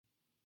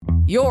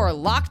Your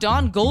Locked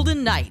On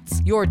Golden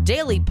Knights, your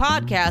daily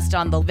podcast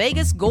on the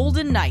Vegas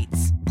Golden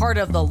Knights, part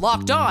of the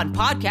Locked On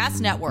Podcast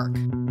Network.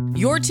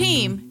 Your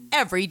team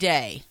every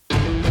day.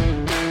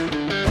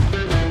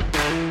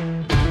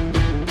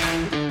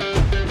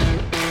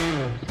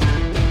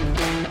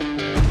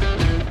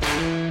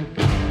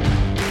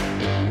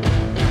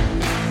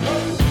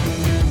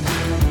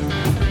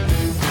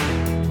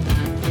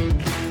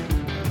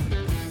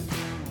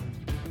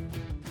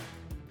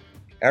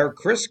 Our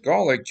Chris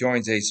Golick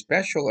joins a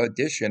special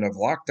edition of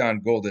Locked On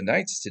Golden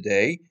Knights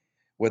today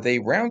with a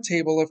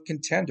roundtable of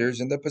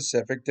contenders in the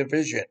Pacific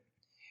Division.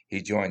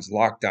 He joins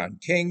Locked On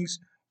Kings,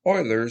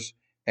 Oilers,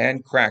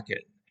 and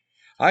Kraken.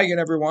 Hi again,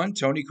 everyone.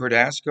 Tony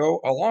Cordasco,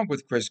 along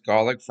with Chris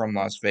Golick from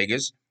Las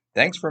Vegas.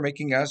 Thanks for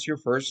making us your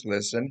first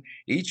listen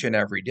each and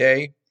every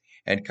day.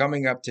 And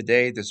coming up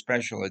today, the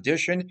special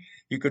edition,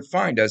 you could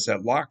find us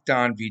at Locked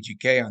On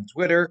VGK on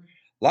Twitter,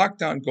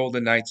 Locked On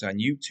Golden Knights on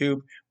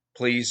YouTube.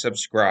 Please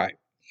subscribe.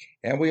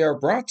 And we are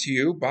brought to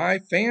you by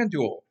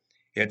FanDuel.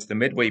 It's the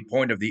midway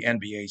point of the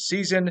NBA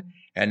season,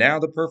 and now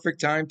the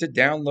perfect time to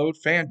download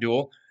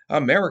FanDuel,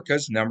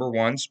 America's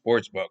 #1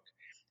 sportsbook.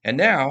 And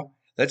now,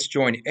 let's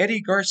join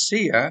Eddie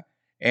Garcia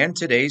and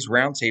today's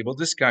roundtable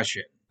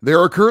discussion. There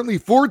are currently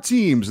 4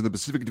 teams in the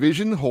Pacific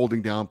Division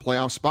holding down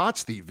playoff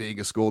spots: the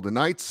Vegas Golden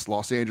Knights,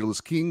 Los Angeles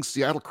Kings,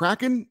 Seattle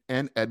Kraken,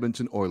 and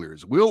Edmonton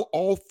Oilers. Will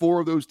all 4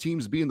 of those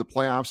teams be in the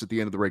playoffs at the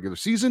end of the regular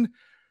season?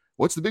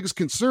 What's the biggest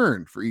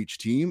concern for each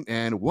team,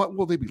 and what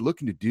will they be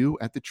looking to do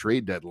at the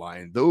trade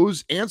deadline?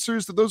 Those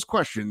answers to those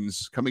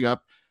questions coming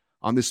up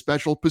on this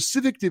special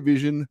Pacific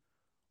Division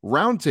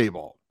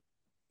Roundtable.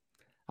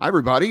 Hi,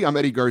 everybody. I'm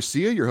Eddie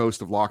Garcia, your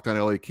host of Locked On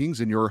LA Kings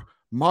and your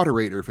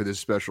moderator for this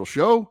special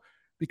show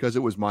because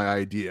it was my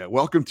idea.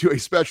 Welcome to a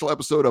special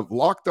episode of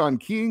Locked On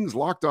Kings,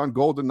 Locked On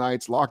Golden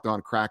Knights, Locked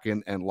On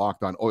Kraken, and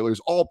Locked On Oilers,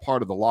 all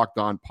part of the Locked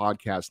On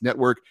Podcast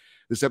Network.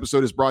 This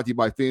episode is brought to you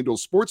by FanDuel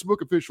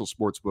Sportsbook, official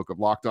sportsbook of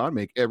Locked On.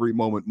 Make every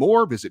moment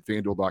more. Visit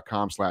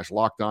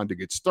FanDuel.com/LockedOn to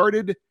get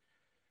started.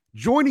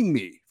 Joining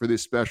me for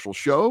this special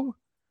show,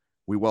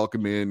 we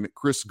welcome in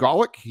Chris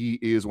Golick. He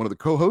is one of the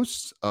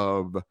co-hosts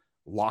of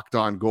Locked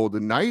On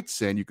Golden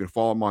Knights, and you can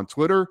follow him on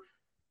Twitter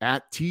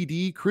at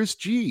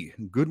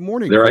TDChrisG. Good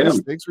morning, there Chris. I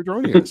am. Thanks for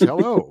joining us.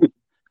 Hello.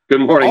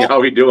 Good morning. How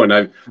are we doing?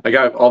 I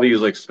got all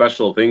these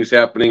special things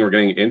happening. We're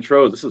getting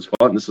intros. This is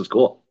fun. This is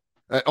cool.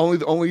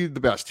 Only the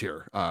best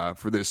here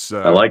for this.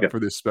 I like it. For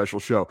this special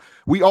show.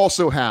 We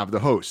also have the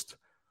host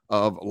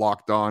of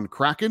Locked On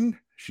Kraken.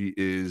 She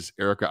is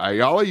Erica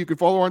Ayala. You can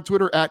follow her on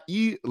Twitter at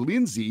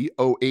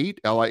elindsay08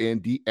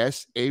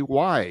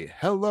 LINDSAY.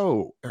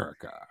 Hello,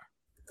 Erica.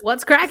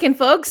 What's cracking,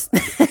 folks?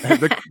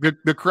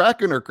 the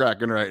Kraken are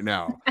cracking right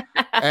now.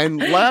 And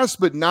last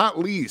but not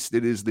least,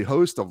 it is the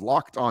host of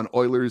Locked On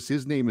Oilers.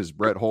 His name is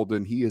Brett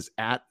Holden. He is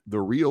at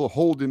the Real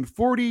Holden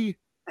 40.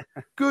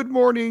 Good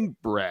morning,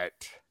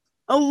 Brett.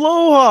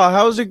 Aloha.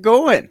 How's it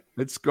going?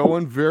 It's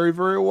going very,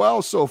 very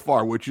well so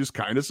far, which is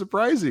kind of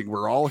surprising.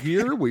 We're all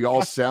here. We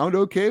all sound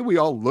okay. We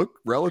all look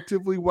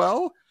relatively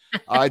well.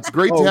 It's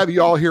great to have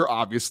you all here,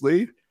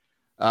 obviously.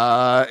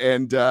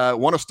 And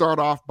want to start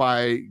off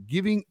by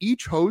giving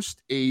each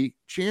host a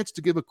chance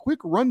to give a quick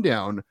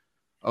rundown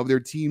of their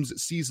team's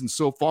season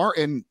so far.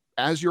 And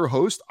as your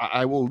host,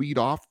 I will lead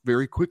off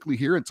very quickly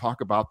here and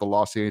talk about the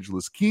Los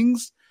Angeles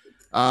Kings.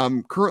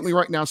 Currently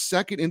right now,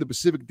 second in the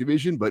Pacific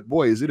Division, but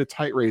boy, is it a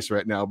tight race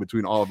right now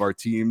between all of our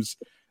teams.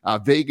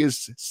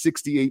 Vegas,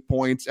 68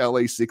 points,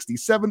 LA,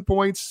 67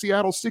 points,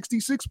 Seattle,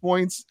 66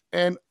 points,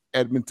 and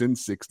Edmonton,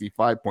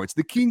 65 points.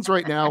 The Kings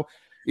right now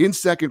in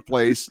second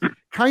place,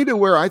 kind of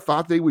where I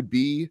thought they would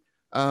be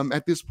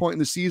at this point in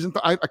the season.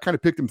 I kind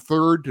of picked them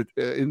third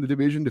in the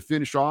division to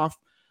finish off.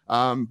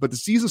 But the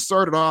season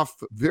started off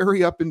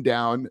very up and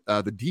down.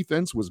 The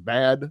defense was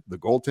bad. The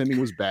goaltending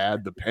was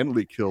bad. The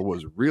penalty kill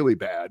was really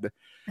bad.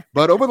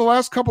 But over the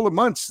last couple of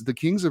months, the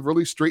Kings have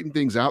really straightened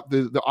things out.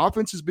 The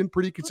offense has been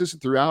pretty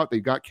consistent throughout. They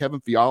got Kevin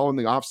Fiala in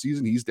the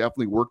offseason. He's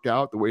definitely worked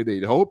out the way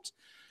they'd hoped.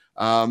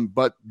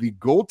 But the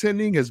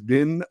goaltending has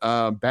been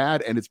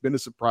bad, and it's been a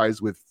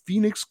surprise with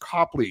Phoenix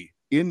Copley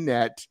in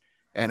net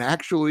and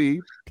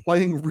actually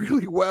playing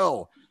really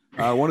well.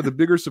 One of the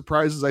bigger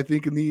surprises, I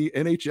think, in the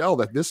NHL,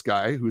 that this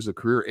guy, who's a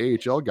career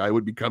AHL guy,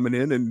 would be coming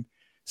in and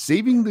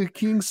saving the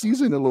Kings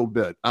season a little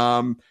bit.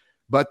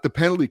 But the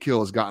penalty kill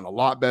has gotten a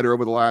lot better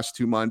over the last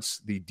 2 months.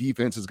 The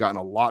defense has gotten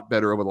a lot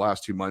better over the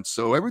last 2 months.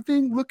 So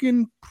everything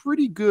looking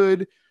pretty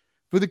good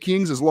for the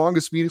Kings as long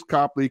as Phoenix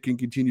Copley can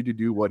continue to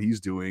do what he's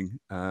doing.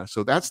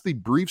 So that's the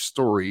brief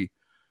story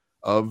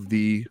of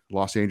the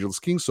Los Angeles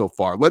Kings so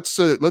far. Let's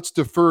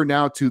defer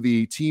now to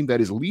the team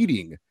that is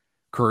leading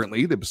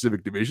currently the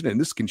Pacific Division, and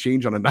this can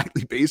change on a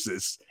nightly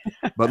basis.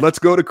 But let's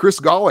go to Chris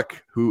Golick,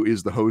 who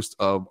is the host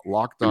of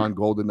Locked On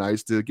Golden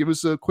Knights, to give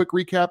us a quick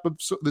recap of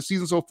the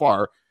season so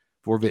far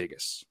for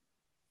Vegas.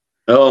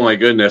 Oh, my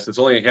goodness. It's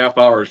only a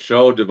half-hour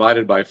show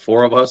divided by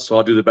 4 of us, so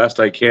I'll do the best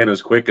I can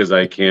as quick as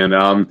I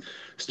can.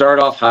 Start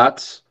off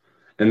hot.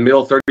 In the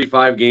middle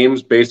 35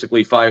 games,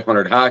 basically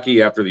 500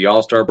 hockey. After the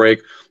All-Star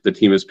break, the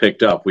team is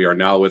picked up. We are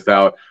now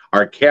without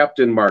our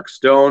captain, Mark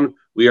Stone.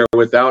 We are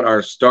without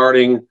our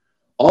starting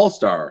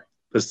All-Star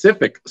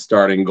Pacific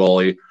starting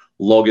goalie,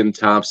 Logan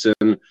Thompson.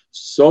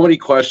 So many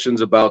questions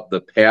about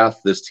the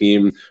path this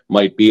team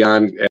might be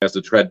on as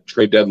the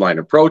trade deadline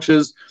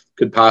approaches.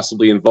 Could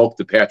possibly invoke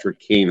the Patrick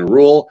Kane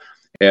rule,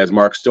 as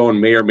Mark Stone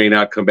may or may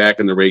not come back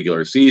in the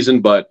regular season,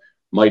 but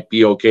might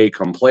be okay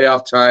come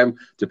playoff time,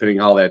 depending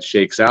how that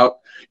shakes out.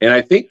 And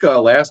I think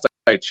last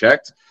I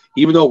checked,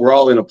 even though we're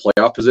all in a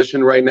playoff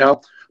position right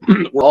now,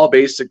 we're all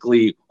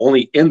basically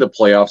only in the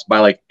playoffs by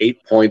like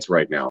 8 points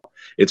right now.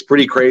 It's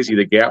pretty crazy,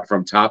 the gap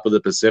from top of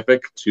the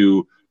Pacific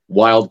to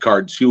wild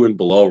card 2 and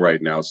below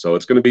right now. So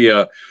it's going to be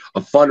a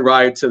fun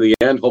ride to the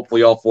end.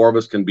 Hopefully all 4 of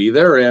us can be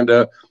there, and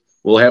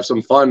we'll have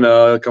some fun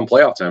come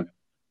playoff time.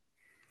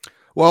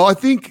 Well, I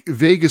think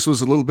Vegas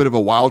was a little bit of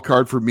a wild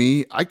card for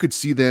me. I could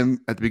see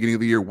them at the beginning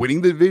of the year winning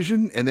the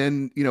division. And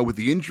then, with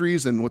the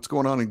injuries and what's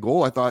going on in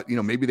goal, I thought,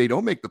 maybe they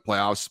don't make the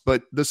playoffs.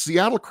 But the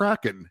Seattle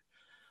Kraken,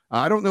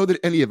 I don't know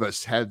that any of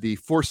us had the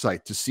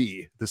foresight to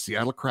see the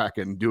Seattle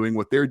Kraken doing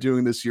what they're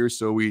doing this year.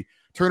 So we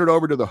turn it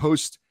over to the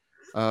host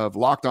of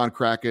Locked On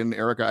Kraken,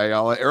 Erica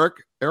Ayala.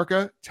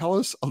 Erica, tell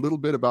us a little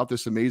bit about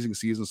this amazing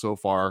season so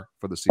far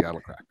for the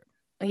Seattle Kraken.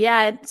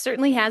 Yeah, it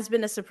certainly has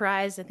been a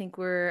surprise. I think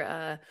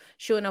we're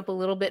showing up a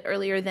little bit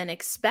earlier than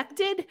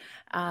expected,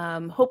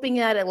 hoping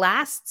that it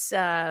lasts.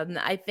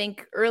 I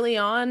think early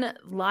on,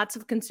 lots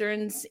of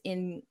concerns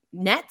in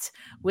net,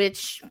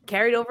 which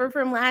carried over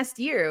from last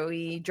year.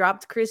 We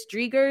dropped Chris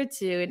Drieger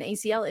to an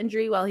ACL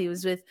injury while he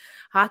was with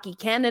Hockey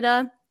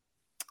Canada.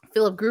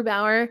 Philip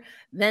Grubauer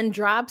then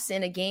drops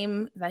in a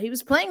game that he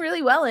was playing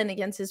really well in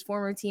against his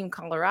former team,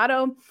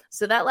 Colorado.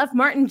 So that left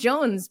Martin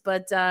Jones,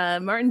 but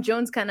Martin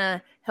Jones kind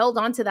of held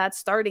on to that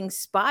starting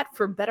spot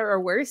for better or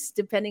worse,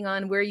 depending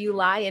on where you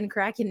lie in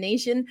Kraken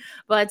Nation.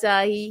 But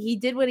he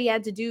did what he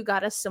had to do,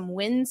 got us some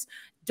wins.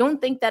 Don't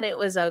think that it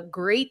was a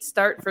great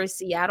start for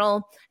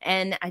Seattle.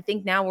 And I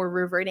think now we're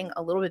reverting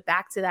a little bit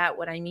back to that.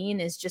 What I mean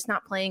is just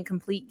not playing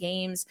complete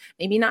games,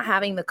 maybe not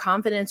having the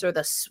confidence or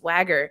the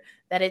swagger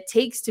that it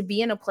takes to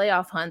be in a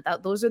playoff hunt.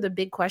 Those are the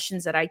big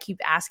questions that I keep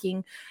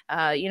asking.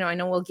 I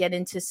know we'll get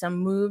into some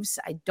moves.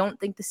 I don't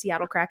think the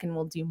Seattle Kraken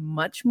will do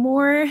much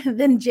more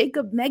than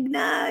Jacob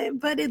Megna,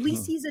 but at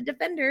least he's a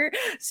defender.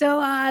 So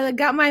I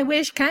got my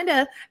wish kind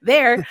of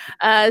there.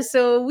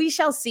 So we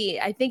shall see.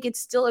 I think it's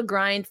still a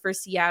grind for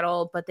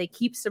Seattle, but they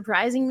keep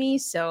surprising me.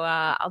 So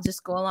I'll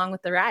just go along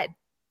with the ride.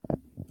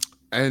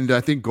 And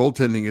I think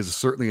goaltending is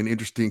certainly an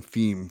interesting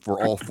theme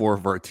for all 4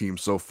 of our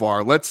teams so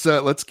far. Let's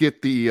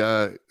get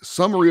the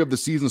summary of the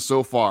season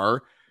so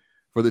far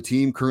for the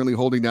team currently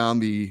holding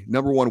down the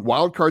number 1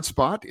 wildcard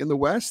spot in the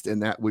West,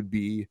 and that would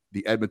be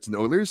the Edmonton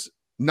Oilers.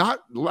 Not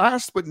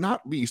last, but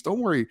not least. Don't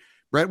worry,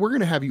 Brett, we're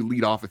going to have you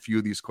lead off a few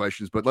of these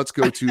questions, but let's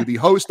go to the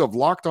host of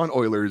Locked On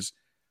Oilers,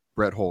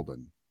 Brett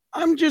Holden.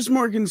 I'm just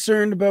more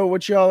concerned about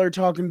what y'all are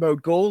talking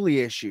about,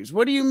 goalie issues.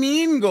 What do you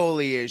mean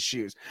goalie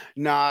issues?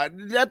 Nah,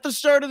 at the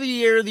start of the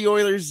year, the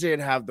Oilers did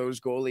have those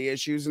goalie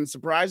issues, and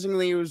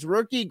surprisingly, it was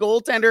rookie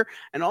goaltender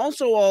and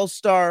also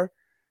all-star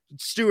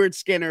Stuart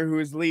Skinner who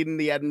is leading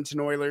the Edmonton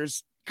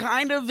Oilers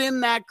kind of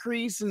in that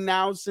crease. And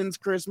now since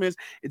Christmas,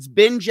 it's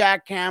been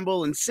Jack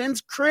Campbell. And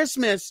since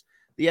Christmas,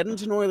 the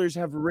Edmonton Oilers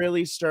have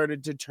really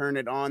started to turn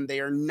it on.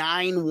 They are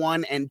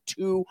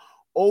 9-1-2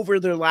 over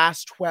their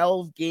last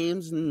 12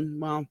 games.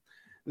 And, well,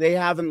 they've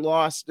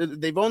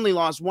only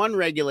lost 1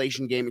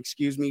 regulation game,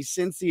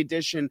 since the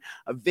addition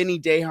of Vinny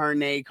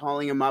Desharnais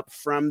calling him up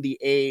from the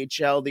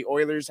AHL. The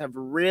Oilers have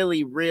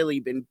really, really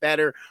been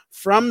better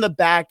from the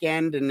back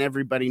end, and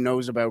everybody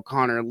knows about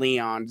Connor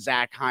Leon,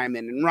 Zach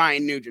Hyman, and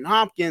Ryan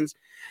Nugent-Hopkins.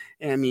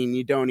 I mean,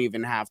 you don't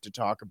even have to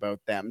talk about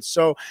them.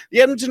 So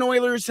the Edmonton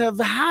Oilers have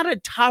had a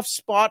tough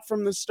spot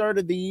from the start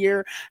of the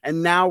year,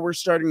 and now we're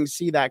starting to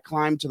see that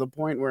climb to the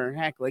point where,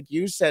 heck, like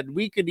you said,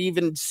 we could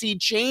even see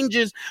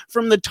changes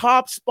from the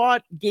top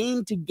spot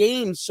game to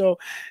game. So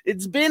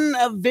it's been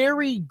a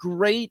very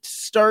great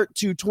start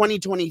to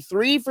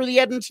 2023 for the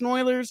Edmonton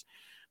Oilers,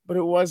 but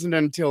it wasn't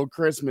until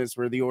Christmas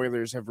where the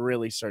Oilers have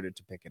really started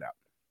to pick it up.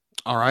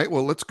 All right,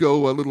 well, let's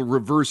go a little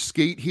reverse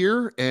skate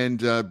here. And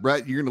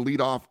Brett, you're going to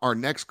lead off our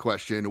next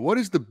question. What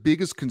is the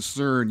biggest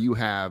concern you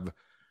have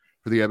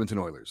for the Edmonton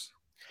Oilers?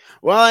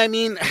 Well, I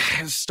mean,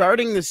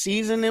 starting the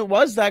season, it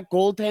was that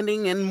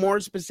goaltending and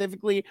more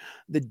specifically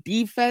the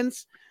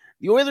defense.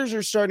 The Oilers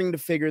are starting to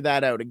figure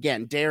that out.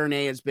 Again,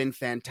 Desharnais has been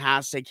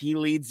fantastic. He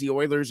leads the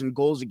Oilers in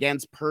goals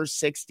against per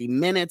 60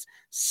 minutes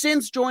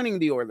since joining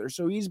the Oilers.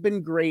 So he's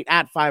been great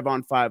at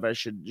 5-on-5. I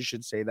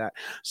should say that.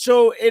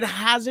 So it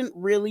hasn't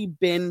really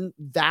been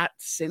that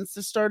since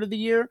the start of the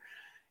year.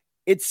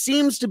 it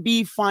seems to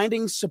be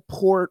finding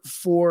support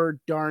for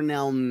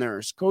Darnell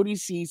Nurse. Cody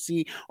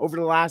Ceci over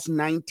the last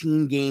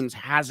 19 games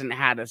hasn't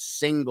had a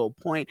single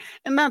point,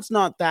 and that's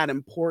not that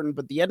important,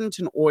 but the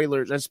Edmonton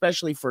Oilers,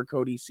 especially for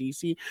Cody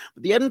Ceci,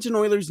 but the Edmonton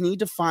Oilers need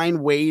to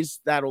find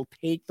ways that'll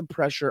take the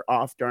pressure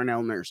off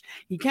Darnell Nurse.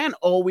 He can't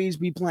always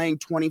be playing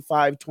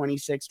 25,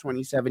 26,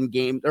 27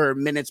 games or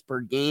minutes per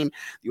game.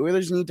 The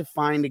Oilers need to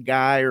find a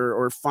guy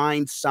or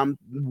find some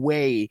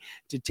way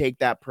to take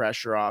that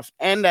pressure off,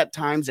 and at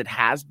times it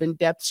has been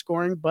depth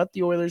scoring, but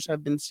the Oilers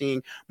have been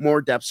seeing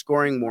more depth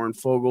scoring. Warren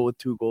Fogle with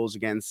 2 goals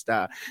against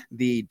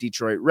the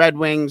Detroit Red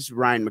Wings,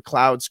 Ryan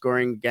McLeod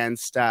scoring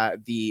against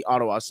the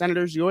Ottawa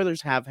Senators. The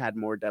Oilers have had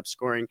more depth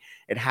scoring.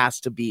 It has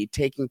to be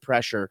taking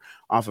pressure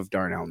off of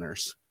Darnell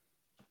Nurse.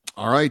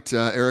 All right,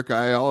 Eric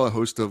Ayala,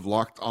 host of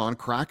Locked On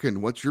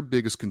Kraken. What's your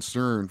biggest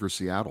concern for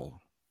Seattle?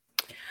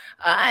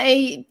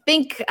 I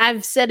think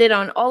I've said it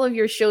on all of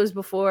your shows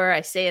before.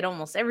 I say it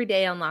almost every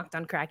day on Locked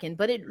On Kraken,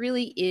 but it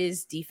really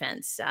is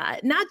defense.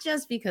 Not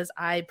just because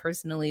I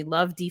personally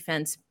love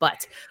defense,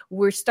 but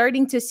we're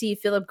starting to see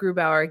Philip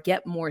Grubauer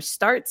get more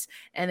starts.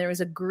 And there was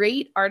a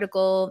great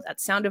article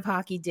that Sound of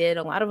Hockey did.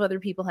 A lot of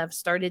other people have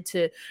started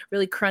to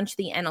really crunch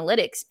the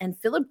analytics. And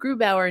Philip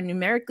Grubauer,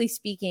 numerically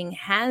speaking,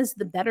 has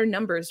the better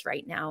numbers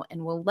right now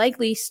and will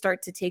likely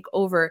start to take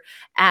over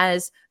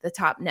as the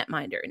top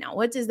netminder. Now,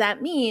 what does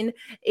that mean?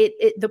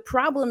 The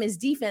problem is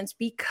defense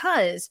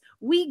because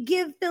we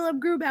give Philip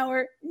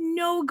Grubauer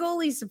no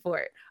goalie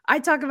support. I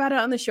talk about it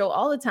on the show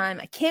all the time.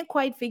 I can't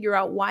quite figure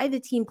out why the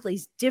team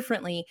plays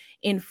differently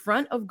in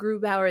front of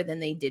Grubauer than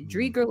they did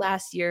Drieger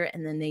last year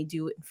and then they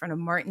do in front of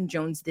Martin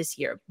Jones this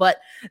year. But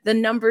the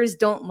numbers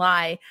don't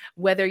lie,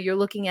 whether you're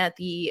looking at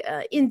the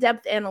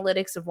in-depth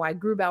analytics of why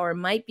Grubauer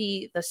might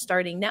be the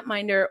starting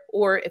netminder,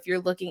 or if you're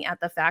looking at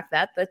the fact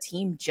that the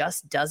team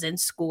just doesn't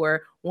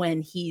score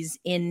when he's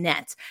in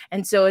net.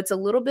 And so it's a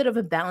little bit of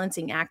a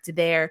balancing act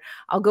there.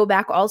 I'll go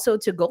back also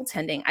to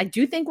goaltending. I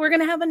do think we're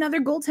going to have another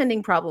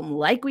goaltending problem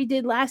like we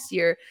did last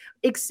year,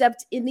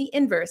 except in the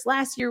inverse.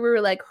 Last year, we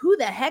were like, who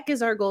the heck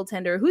is our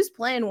goaltender? Who's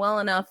playing well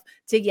enough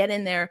to get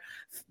in there?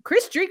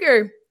 Chris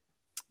Drieger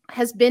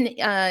has been,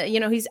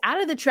 he's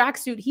out of the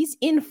tracksuit. He's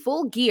in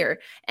full gear,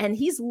 and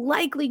he's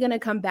likely going to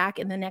come back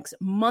in the next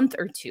month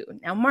or two.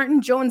 Now,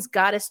 Martin Jones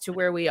got us to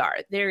where we are.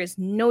 There is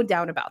no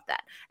doubt about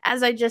that.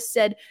 As I just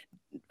said,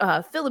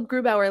 Philip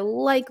Grubauer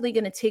likely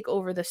going to take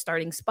over the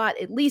starting spot,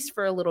 at least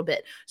for a little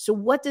bit. So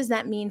what does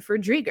that mean for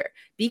Drieger?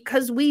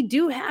 Because we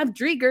do have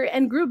Drieger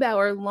and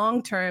Grubauer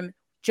long-term.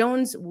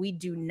 Jones, we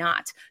do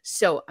not.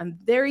 So I'm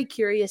very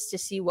curious to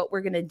see what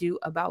we're going to do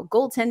about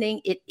goaltending.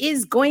 It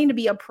is going to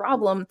be a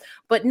problem,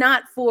 but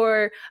not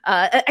for,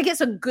 I guess,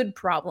 a good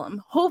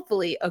problem.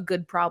 Hopefully a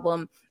good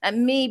problem that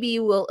maybe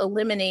will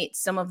eliminate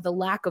some of the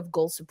lack of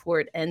goal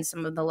support and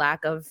some of the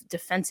lack of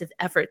defensive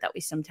effort that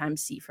we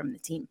sometimes see from the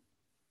team.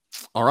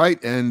 All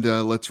right, and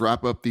let's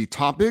wrap up the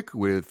topic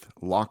with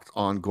Locked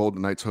On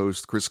Golden Knights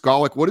host Chris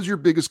Golick. What is your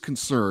biggest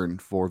concern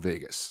for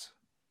Vegas?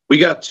 We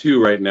got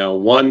 2 right now.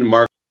 One,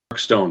 Mark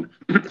Stone.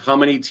 How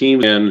many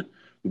teams can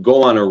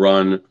go on a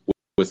run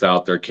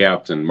without their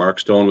captain? Mark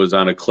Stone was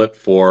on a clip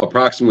for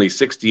approximately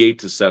 68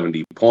 to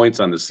 70 points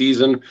on the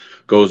season,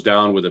 goes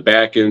down with a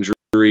back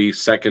injury,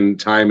 second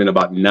time in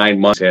about 9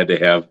 months, had to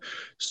have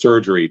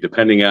surgery,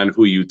 depending on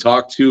who you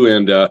talk to.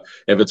 And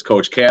if it's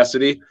Coach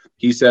Cassidy,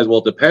 he says, well,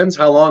 it depends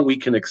how long we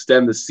can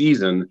extend the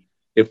season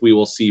if we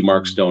will see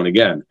Mark Stone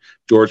again.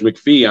 George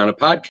McPhee on a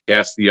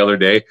podcast the other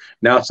day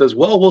now says,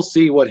 well, we'll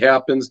see what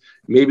happens.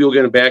 Maybe we'll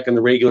get him back in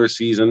the regular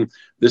season.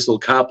 This will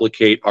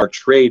complicate our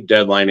trade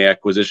deadline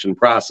acquisition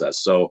process.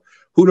 So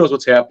who knows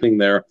what's happening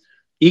there.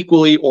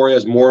 Equally, or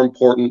as more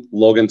important,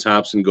 Logan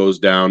Thompson goes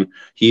down.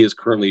 He is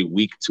currently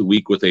week to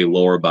week with a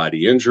lower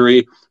body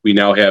injury. We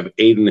now have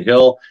Aiden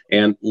Hill,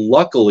 and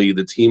luckily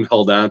the team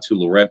held on to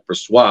Laurent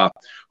Brossoit,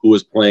 who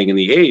was playing in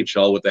the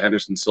AHL with the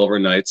Henderson Silver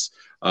Knights.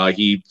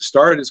 He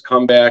started his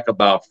comeback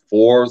about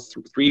 4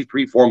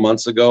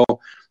 months ago,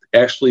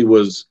 actually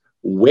was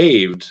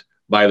waived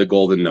by the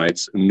Golden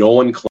Knights. No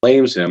one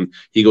claims him.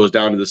 He goes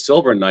down to the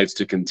Silver Knights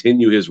to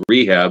continue his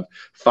rehab,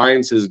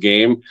 finds his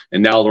game,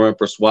 and now Laurent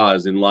Brossoit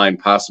is in line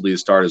possibly to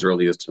start as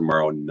early as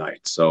tomorrow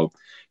night. So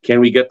can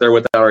we get there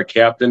without our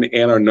captain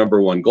and our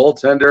number 1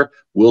 goaltender?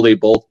 Will they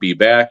both be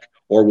back,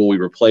 or will we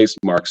replace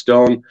Mark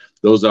Stone?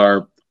 Those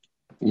are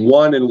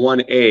 1 and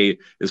 1A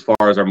as far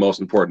as our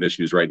most important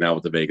issues right now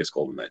with the Vegas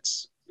Golden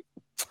Knights.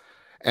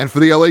 And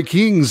for the LA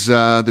Kings,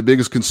 the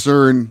biggest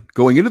concern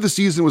going into the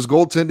season was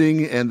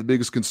goaltending, and the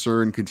biggest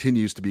concern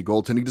continues to be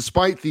goaltending,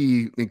 despite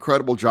the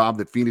incredible job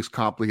that Phoenix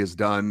Copley has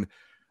done.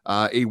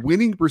 A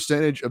winning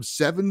percentage of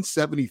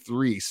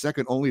 .773,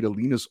 second only to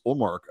Linus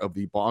Ullmark of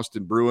the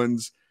Boston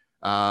Bruins.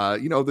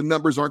 The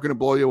numbers aren't going to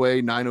blow you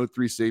away.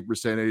 .903 save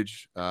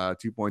percentage,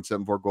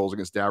 2.74 goals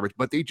against average,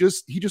 but he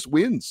just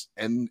wins.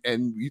 And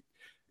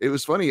it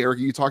was funny, Eric,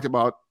 you talked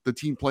about the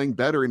team playing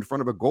better in front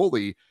of a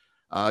goalie.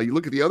 You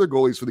look at the other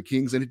goalies for the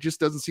Kings, and it just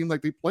doesn't seem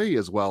like they play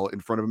as well in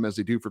front of them as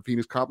they do for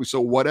Phoenix Copley. So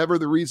whatever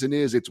the reason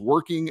is, it's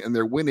working and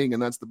they're winning,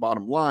 and that's the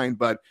bottom line.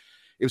 But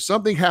if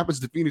something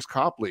happens to Phoenix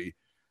Copley,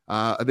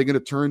 are they going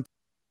to turn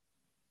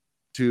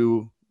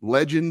to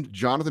legend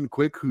Jonathan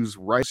Quick, who's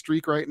right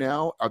streak right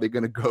now? Are they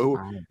going to go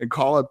and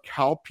call up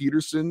Cal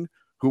Peterson,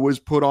 who was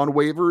put on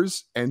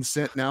waivers and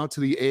sent now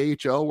to the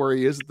AHL where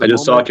he is at the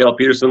moment? Saw Cal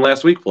Peterson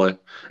last week play.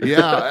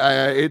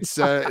 Yeah, it's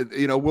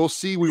we'll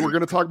see. We were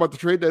going to talk about the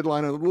trade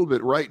deadline in a little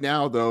bit. Right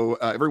now, though,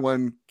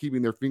 everyone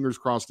keeping their fingers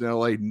crossed in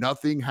LA.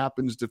 Nothing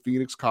happens to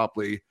Phoenix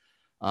Copley,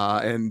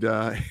 and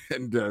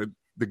the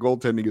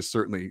goaltending is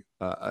certainly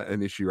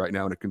an issue right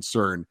now and a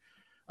concern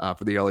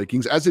for the LA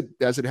Kings, as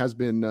it has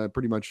been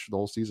pretty much the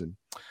whole season.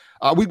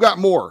 We've got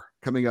more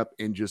coming up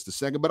in just a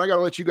second, but I got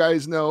to let you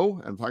guys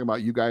know, I'm talking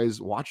about you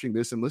guys watching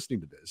this and listening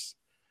to this,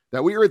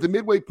 that we are at the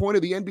midway point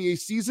of the NBA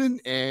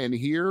season, and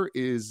here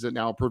is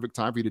now a perfect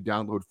time for you to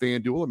download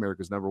FanDuel,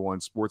 America's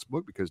 #1 sports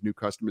book, because new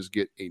customers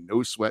get a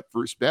no-sweat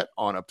first bet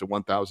on up to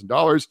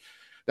 $1,000.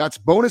 That's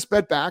bonus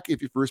bet back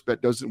if your first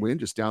bet doesn't win.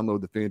 Just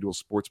download the FanDuel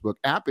Sportsbook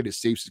app. It is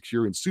safe,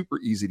 secure, and super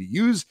easy to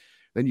use.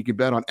 Then you can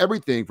bet on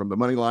everything from the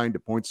money line to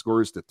point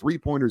scores to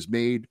three-pointers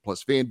made.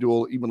 Plus,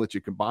 FanDuel even lets you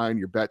combine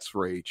your bets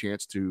for a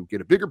chance to get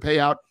a bigger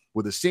payout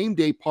with a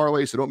same-day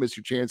parlay, so don't miss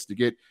your chance to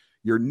get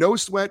your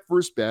no-sweat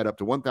first bet up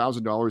to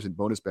 $1,000 in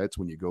bonus bets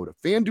when you go to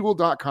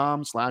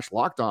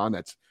FanDuel.com/lockedon.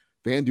 That's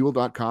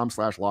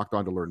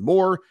FanDuel.com/lockedon to learn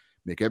more.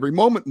 Make every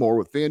moment more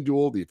with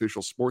FanDuel, the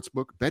official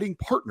sportsbook betting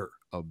partner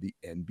of the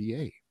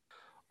NBA.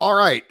 All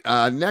right,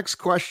 next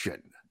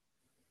question.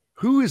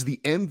 Who is the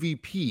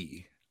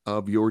MVP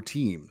of your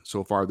team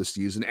so far this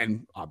season,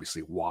 and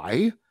obviously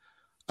why?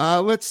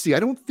 Let's see. I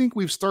don't think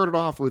we've started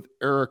off with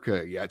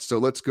Erica yet, so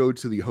let's go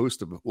to the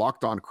host of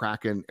Locked On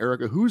Kraken.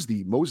 Erica, who's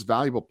the most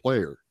valuable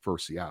player for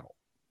Seattle?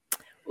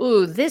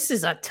 Ooh, this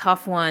is a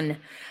tough one.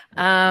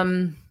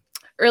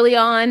 Early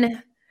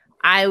on,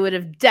 I would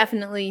have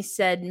definitely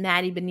said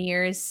Matty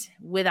Beniers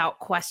without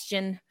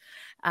question.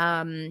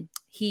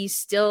 He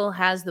still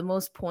has the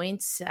most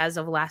points as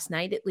of last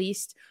night, at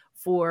least,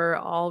 for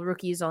all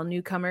rookies, all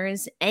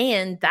newcomers.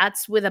 And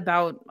that's with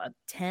about a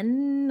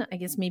 10, I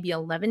guess maybe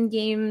 11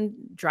 game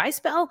dry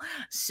spell.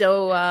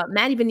 So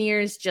Matty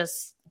Beniers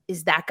just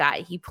is that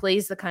guy. He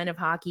plays the kind of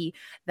hockey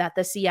that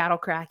the Seattle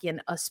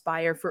Kraken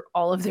aspire for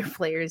all of their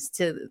players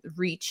to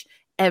reach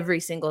every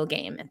single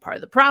game. And part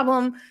of the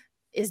problem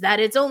is that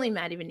it's only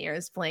Matty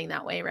Beniers playing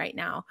that way right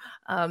now.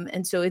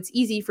 And so it's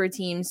easy for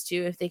teams to,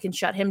 if they can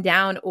shut him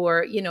down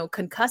or,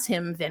 concuss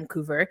him,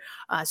 Vancouver,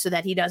 so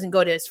that he doesn't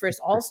go to his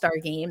first All-Star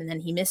game and then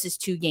he misses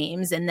 2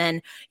 games and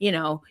then,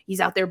 he's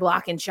out there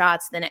blocking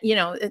shots, then,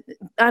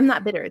 I'm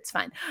not bitter. It's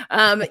fine.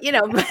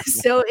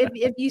 So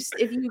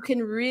if you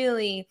can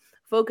really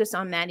focus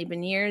on Matty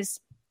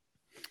Beniers,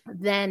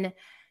 then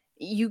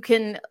you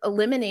can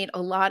eliminate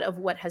a lot of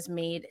what has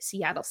made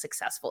Seattle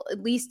successful,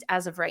 at least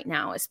as of right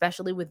now,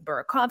 especially with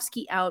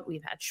Burakovsky out.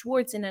 We've had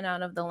Schwartz in and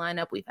out of the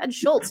lineup. We've had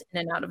Schultz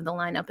in and out of the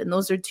lineup, and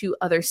those are 2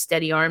 other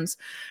steady arms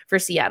for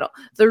Seattle.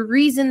 The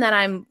reason that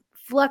I'm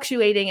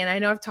fluctuating, and I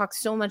know I've talked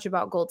so much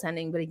about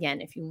goaltending, but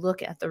again, if you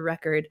look at the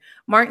record,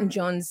 Martin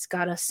Jones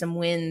got us some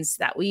wins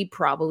that we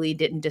probably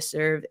didn't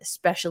deserve,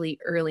 especially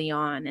early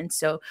on. And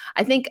so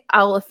I think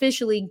I'll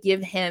officially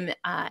give him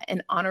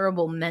an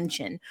honorable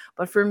mention.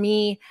 But for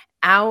me,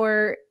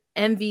 our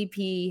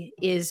MVP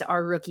is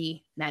our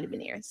rookie, Matty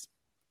Beniers.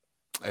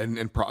 And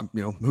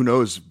who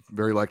knows,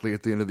 very likely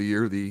at the end of the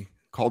year, the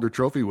Calder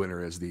Trophy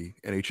winner as the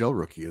NHL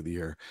Rookie of the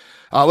Year.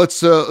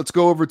 Let's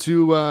go over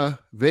to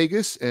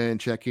Vegas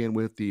and check in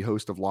with the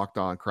host of Locked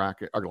On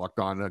Kraken, or Locked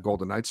On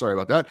Golden Knights. Sorry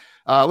about that.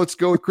 Let's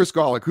go with Chris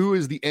Golick. Who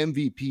is the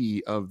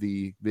MVP of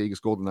the Vegas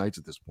Golden Knights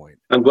at this point?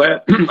 I'm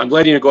glad you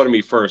didn't go to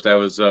me first. I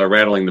was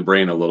rattling the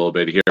brain a little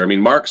bit here. I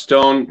mean, Mark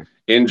Stone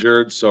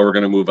injured, so we're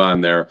going to move on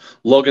there.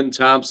 Logan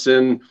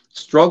Thompson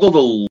struggled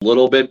a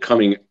little bit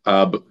coming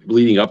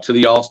leading up to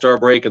the All-Star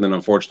break, and then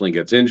unfortunately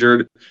gets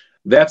injured.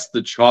 That's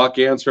the chalk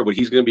answer, but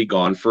he's going to be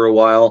gone for a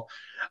while.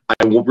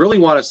 I really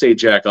want to say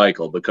Jack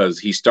Eichel because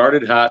he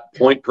started hot,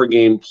 point per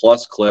game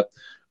plus clip.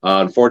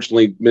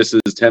 Unfortunately,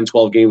 misses 10,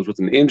 12 games with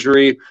an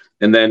injury,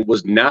 and then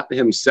was not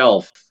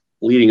himself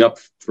leading up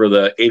for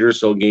the 8 or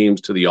so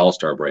games to the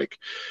All-Star break.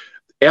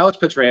 Alex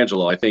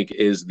Pietrangelo, I think,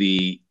 is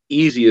the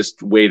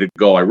easiest way to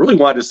go. I really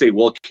wanted to say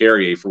Will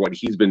Carrier for what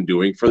he's been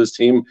doing for this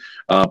team,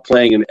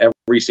 playing in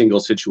every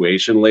single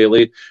situation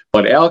lately.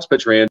 But Alex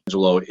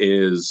Pietrangelo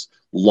is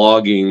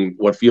logging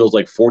what feels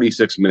like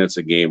 46 minutes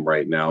a game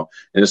right now.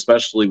 And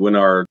especially when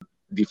our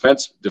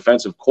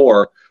defensive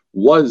core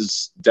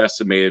was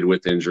decimated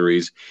with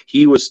injuries,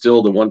 he was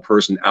still the one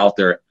person out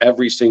there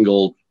every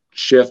single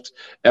shift,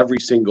 every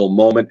single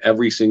moment,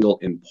 every single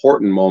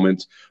important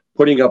moment,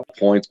 putting up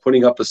points,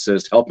 putting up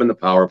assists, helping the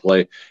power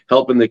play,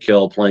 helping the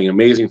kill, playing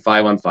amazing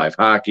 5-on-5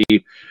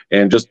 hockey.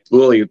 And just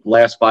literally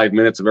last 5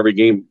 minutes of every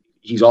game,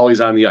 he's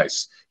always on the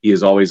ice. He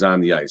is always on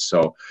the ice.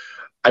 So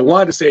I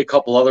wanted to say a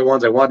couple other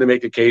ones. I wanted to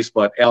make a case,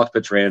 but Alex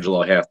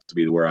Pietrangelo has to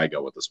be where I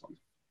go with this one.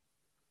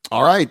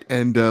 All right,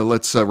 and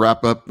let's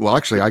wrap up. Well,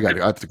 actually, I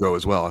have to go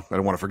as well. I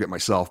don't want to forget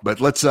myself,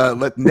 but let's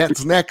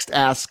next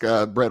ask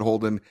Brett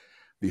Holden,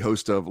 the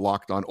host of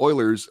Locked On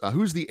Oilers,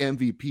 who's the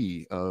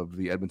MVP of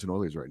the Edmonton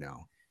Oilers right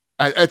now?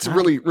 That's a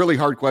really, really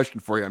hard question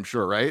for you, I'm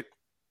sure, right?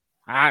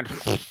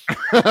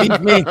 Beats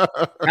me.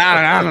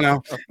 I don't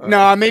know.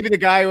 No, maybe the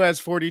guy who has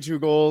 42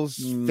 goals,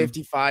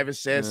 55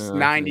 assists,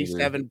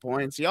 97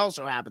 points. He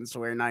also happens to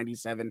wear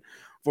 97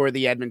 for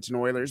the Edmonton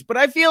Oilers, but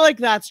I feel like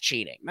that's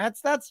cheating.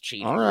 That's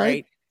cheating, all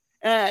right?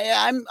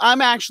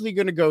 I'm actually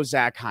going to go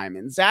Zach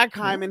Hyman. Zach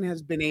Hyman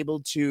has been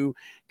able to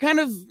kind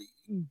of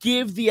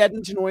give the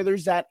Edmonton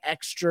Oilers that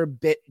extra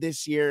bit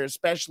this year,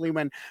 especially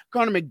when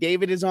Connor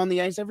McDavid is on the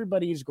ice.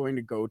 Everybody is going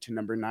to go to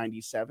number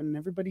 97.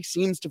 Everybody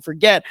seems to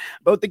forget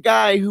about the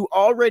guy who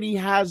already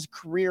has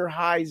career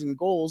highs in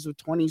goals with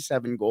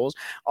 27 goals,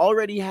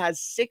 already has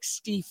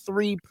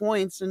 63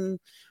 points, and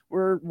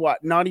we're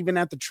not even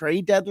at the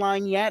trade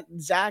deadline yet.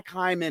 Zach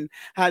Hyman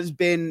has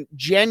been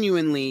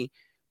genuinely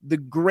the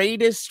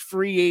greatest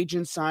free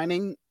agent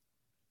signing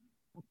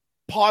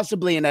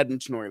possibly in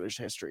Edmonton Oilers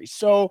history.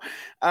 So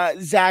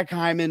Zach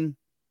Hyman,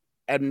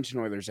 Edmonton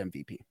Oilers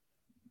MVP.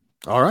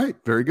 All right.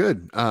 Very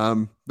good.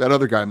 That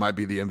other guy might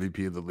be the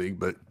MVP of the league,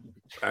 but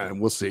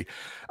we'll see.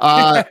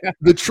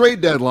 The trade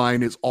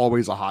deadline is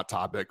always a hot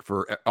topic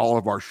for all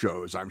of our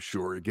shows. I'm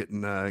sure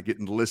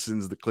getting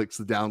listens, the clicks,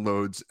 the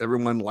downloads.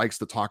 Everyone likes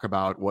to talk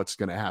about what's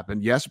going to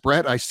happen. Yes,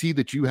 Brett, I see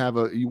that you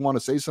want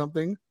to say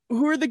something.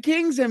 Who are the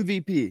Kings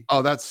MVP?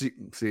 Oh,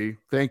 see.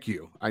 Thank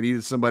you. I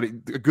needed somebody,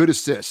 a good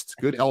assist,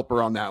 good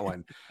helper on that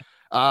one.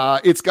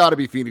 It's got to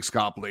be Phoenix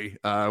Copley.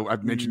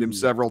 I've mentioned him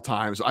several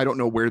times. I don't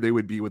know where they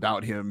would be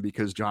without him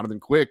because Jonathan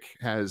Quick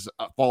has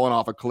fallen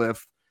off a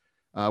cliff.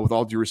 With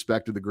all due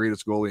respect to the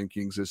greatest goalie in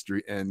Kings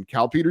history, and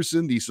Cal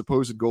Peterson, the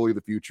supposed goalie of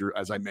the future,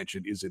 as I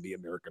mentioned, is in the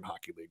American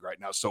Hockey League right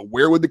now. So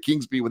where would the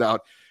Kings be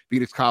without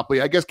Phoenix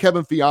Copley? I guess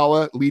Kevin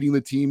Fiala leading the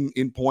team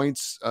in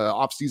points,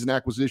 offseason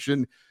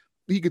acquisition.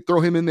 He could throw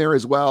him in there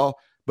as well,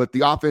 but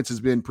the offense has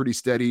been pretty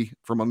steady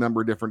from a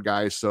number of different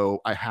guys. So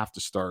I have to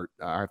start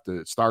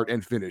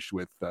and finish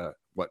with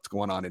what's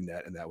going on in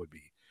net, and that would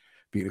be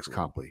Phoenix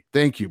Copley.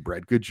 Thank you,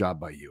 Brett. Good job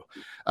by you.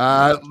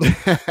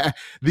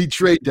 The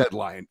trade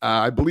deadline,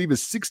 I believe,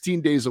 is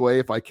 16 days away,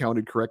 if I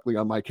counted correctly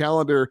on my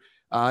calendar.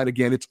 And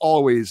again, it's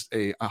always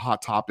a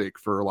hot topic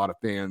for a lot of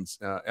fans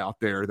out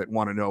there that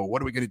want to know,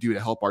 what are we going to do to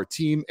help our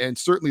team? And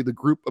certainly the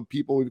group of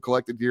people we've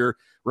collected here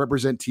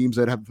represent teams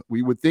that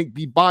we would think,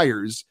 be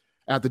buyers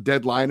at the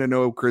deadline. I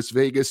know Chris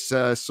Vegas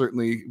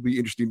certainly be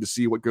interesting to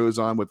see what goes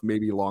on with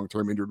maybe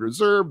long-term injured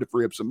reserve to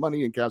free up some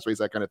money and cap space,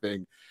 that kind of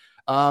thing.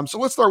 So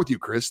let's start with you,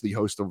 Chris, the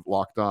host of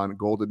Locked On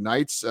Golden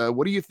Knights.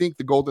 What do you think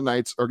the Golden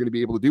Knights are going to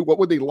be able to do? What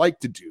would they like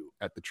to do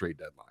at the trade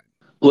deadline?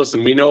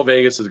 Listen, we know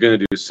Vegas is going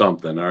to do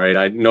something. All right.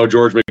 I know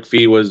George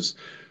McPhee was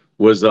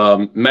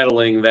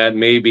meddling that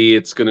maybe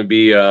it's going to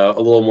be a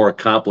little more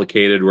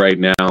complicated right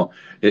now.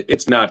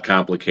 It's not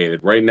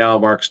complicated. Right now,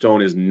 Mark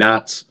Stone is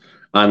not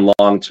on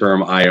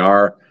long-term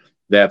IR.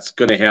 That's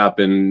going to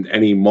happen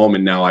any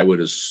moment now, I would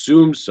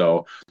assume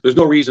so. There's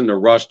no reason to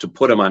rush to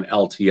put him on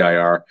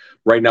LTIR.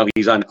 Right now,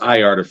 he's on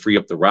IR to free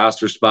up the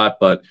roster spot,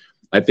 but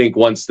I think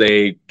once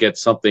they get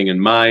something in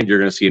mind, you're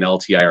going to see an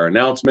LTIR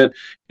announcement.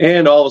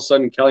 And all of a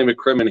sudden, Kelly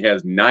McCrimmon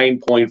has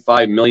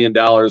 $9.5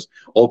 million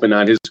open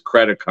on his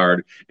credit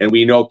card. And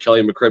we know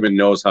Kelly McCrimmon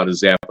knows how to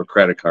zap a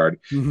credit card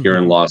here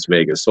in Las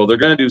Vegas. So they're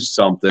going to do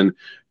something.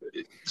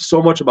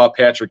 So much about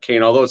Patrick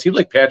Kane, although it seems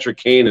like Patrick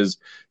Kane has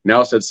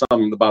now said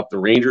something about the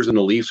Rangers and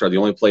the Leafs are the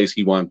only place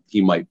he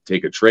might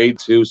take a trade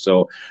to.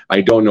 So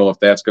I don't know if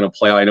that's going to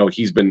play out. I know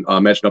he's been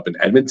mentioned up in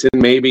Edmonton,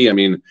 maybe. I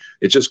mean,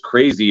 it's just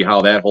crazy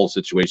how that whole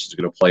situation is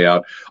going to play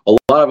out. A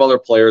lot of other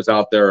players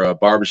out there,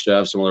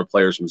 Barbashev, some other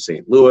players from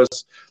St. Louis.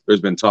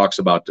 There's been talks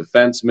about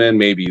defensemen.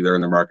 Maybe they're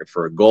in the market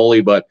for a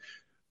goalie, but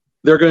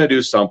they're going to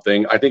do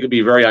something. I think it'd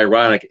be very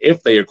ironic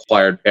if they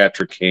acquired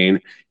Patrick Kane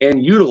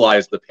and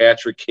utilized the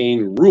Patrick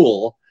Kane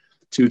rule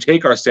to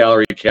take our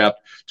salary cap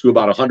to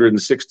about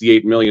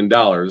 $168 million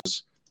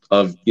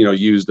of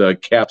used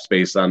cap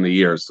space on the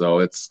year. So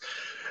it's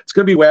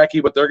going to be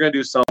wacky, but they're going to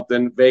do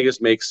something. Vegas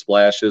makes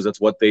splashes.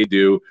 That's what they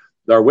do.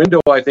 Our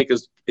window, I think,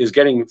 is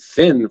getting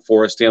thin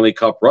for a Stanley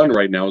Cup run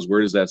right now, as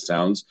weird as that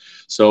sounds.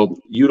 So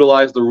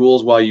utilize the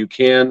rules while you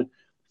can.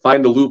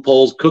 Find the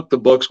loopholes, cook the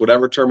books,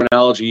 whatever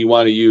terminology you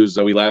want to use.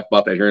 So we laugh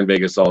about that here in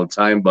Vegas all the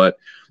time, but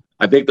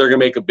I think they're going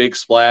to make a big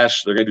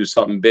splash. They're going to do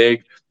something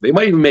big. They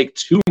might even make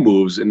two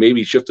moves and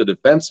maybe shift a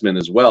defenseman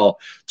as well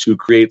to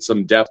create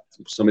some depth,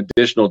 some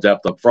additional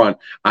depth up front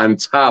on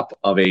top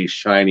of a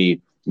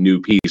shiny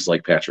new piece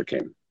like Patrick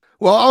Kane.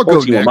 Well, I'll go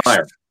Timo next.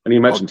 Meier. And you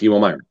mentioned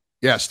Timo Meier.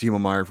 Yes, Timo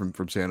Meier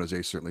from San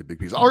Jose, certainly a big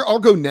piece. I'll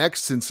go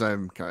next since I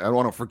don't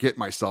want to forget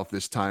myself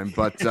this time,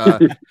 but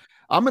the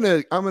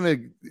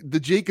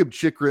Jacob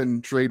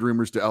Chychrun trade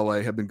rumors to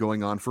LA have been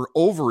going on for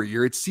over a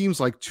year. It seems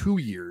like 2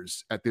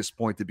 years at this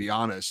point, to be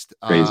honest.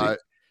 Crazy.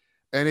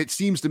 And it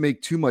seems to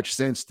make too much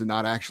sense to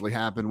not actually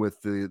happen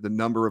with the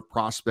number of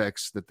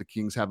prospects that the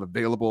Kings have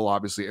available.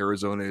 Obviously,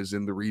 Arizona is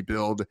in the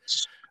rebuild.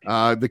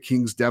 The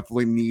Kings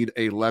definitely need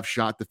a left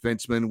shot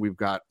defenseman. We've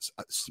got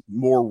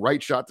more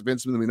right shot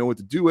defensemen than we know what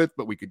to do with,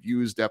 but we could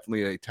use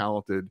definitely a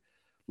talented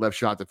left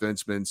shot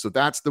defenseman. So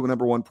that's the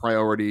number one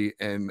priority.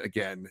 And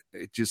again,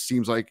 it just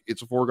seems like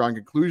it's a foregone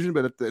conclusion,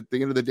 but at the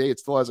end of the day, it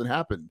still hasn't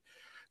happened.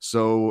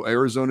 So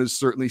Arizona is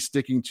certainly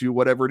sticking to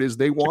whatever it is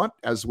they want,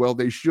 as well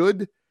they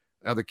should.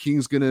 The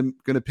Kings gonna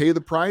pay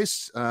the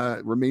price.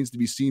 Remains to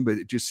be seen, but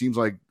it just seems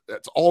like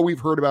that's all we've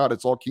heard about.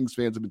 It's all Kings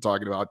fans have been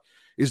talking about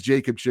is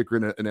Jakob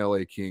Chychrun an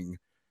LA King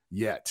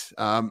yet.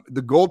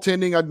 The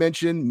goaltending I'd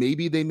mentioned,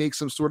 maybe they make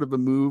some sort of a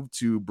move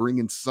to bring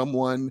in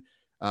someone,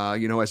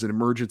 as an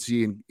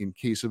emergency in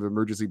case of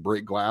emergency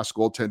break glass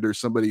goaltender,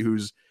 somebody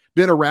who's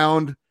been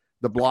around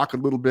the block a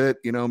little bit,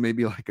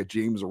 maybe like a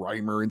James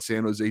Reimer in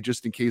San Jose,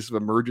 just in case of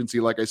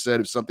emergency. Like I said,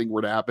 if something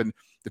were to happen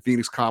to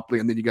Phoenix Copley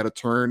and then you got to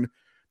turn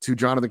to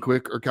Jonathan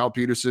Quick or Cal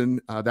Peterson,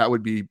 that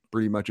would be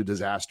pretty much a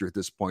disaster at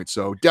this point.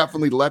 So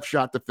definitely left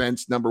shot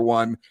defense, number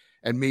one,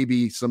 and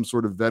maybe some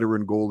sort of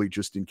veteran goalie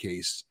just in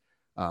case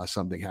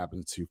something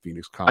happens to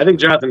Phoenix Copley. I think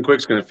Jonathan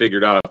Quick's going to figure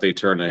it out if they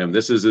turn to him.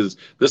 This is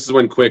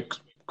when Quick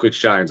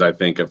shines, I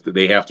think, if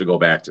they have to go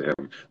back to him.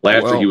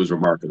 Last year, he was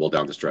remarkable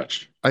down the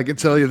stretch. I can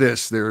tell you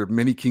this. There are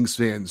many Kings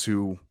fans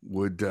who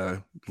would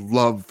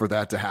love for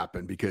that to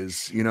happen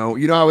because, you know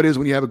how it is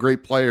when you have a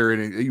great player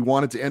and you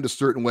want it to end a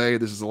certain way.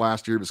 This is the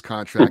last year of his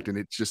contract, and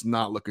it's just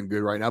not looking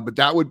good right now. But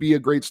that would be a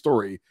great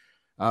story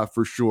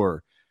for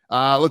sure.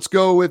 Let's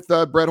go with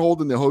Brett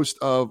Holden, the host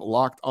of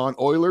Locked On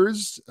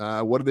Oilers.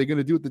 What are they going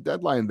to do at the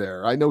deadline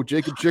there? I know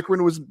Jakob Chychrun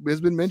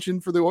has been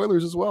mentioned for the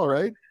Oilers as well,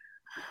 right?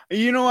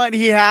 You know what?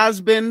 He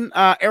has been.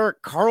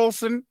 Erik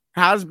Karlsson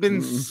has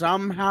been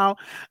somehow.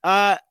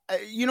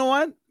 You know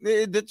what?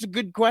 That's a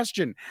good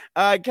question.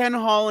 Ken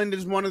Holland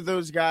is one of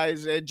those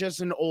guys, just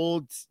an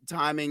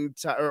old-time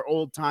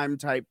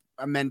type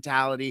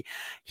mentality.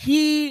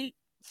 He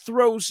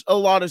throws a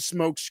lot of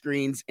smoke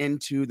screens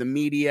into the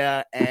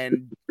media,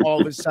 and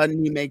all of a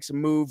sudden he makes a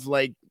move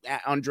like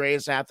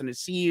Andreas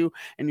Athanasiou,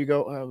 and you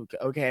go, oh,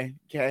 okay,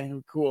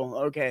 cool,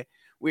 okay.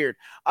 Weird.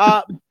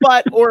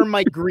 Or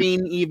Mike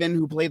Green, even,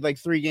 who played like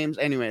 3 games.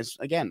 Anyways,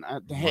 again,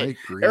 hey,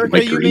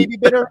 Erica, you may be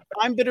bitter.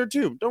 I'm bitter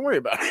too. Don't worry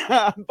about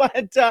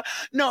it.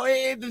 No,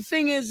 the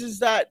thing is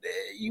that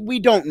we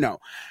don't know.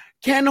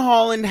 Ken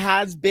Holland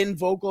has been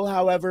vocal,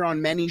 however,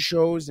 on many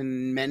shows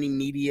and many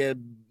media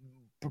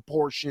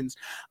proportions,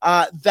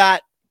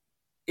 that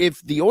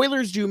if the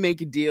Oilers do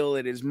make a deal,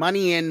 it is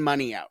money in,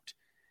 money out.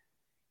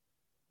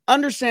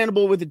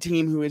 Understandable with a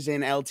team who is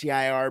in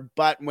LTIR,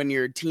 but when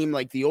you're a team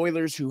like the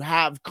Oilers who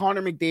have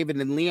Connor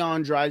McDavid and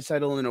Leon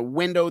Draisaitl in a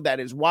window that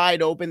is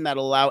wide open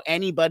that'll allow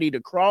anybody to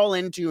crawl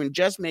into and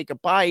just make a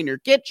pie in your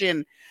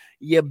kitchen,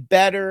 you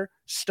better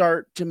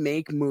start to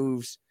make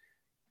moves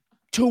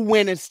to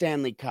win a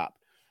Stanley Cup.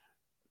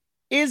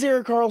 Is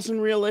Erik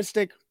Karlsson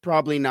realistic?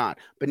 Probably not.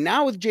 But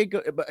now with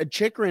Jakob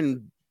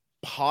Chychrun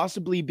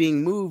possibly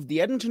being moved,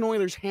 the Edmonton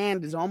Oilers'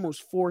 hand is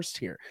almost forced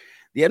here.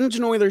 The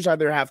Edmonton Oilers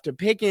either have to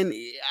pick in.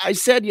 I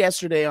said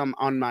yesterday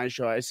on my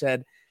show, I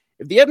said,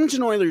 if the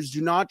Edmonton Oilers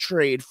do not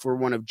trade for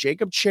one of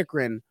Jakob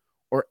Chychrun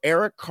or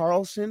Erik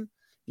Karlsson,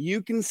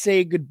 you can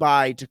say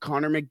goodbye to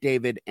Connor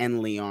McDavid and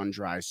Leon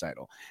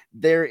Draisaitl.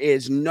 There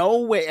is no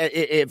way.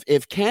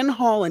 If Ken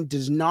Holland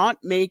does not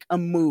make a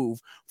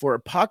move for a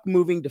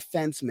puck-moving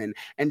defenseman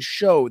and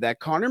show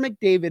Connor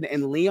McDavid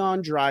and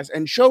Leon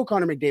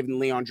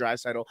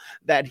Draisaitl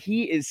that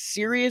he is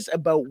serious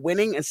about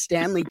winning a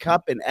Stanley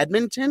Cup in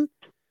Edmonton,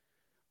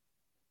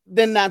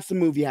 then that's the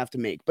move you have to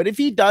make. But if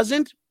he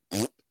doesn't,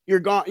 you're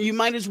gone. You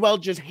might as well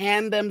just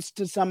hand them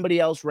to somebody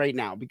else right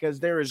now, because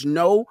there is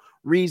no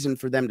reason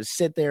for them to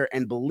sit there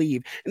and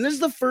believe. And this is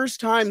the first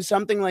time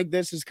something like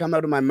this has come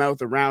out of my mouth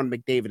around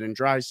McDavid and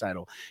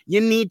Draisaitl.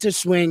 You need to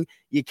swing.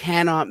 You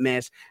cannot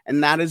miss.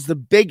 And that is the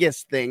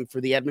biggest thing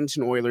for the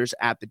Edmonton Oilers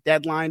at the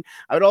deadline.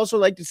 I would also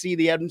like to see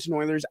the Edmonton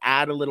Oilers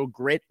add a little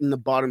grit in the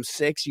bottom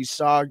 6. You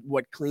saw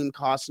what Klim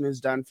Kostin has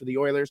done for the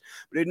Oilers,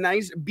 but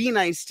it'd be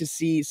nice to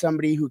see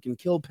somebody who can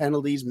kill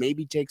penalties,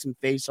 maybe take some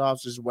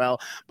faceoffs as well,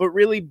 but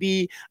really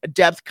be a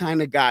depth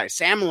kind of guy.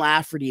 Sam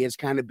Lafferty has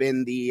kind of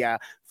been the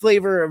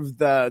flavor of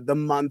the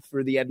month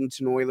for the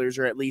Edmonton Oilers,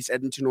 or at least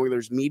Edmonton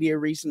Oilers media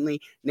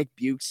recently. Nick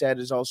Bukestad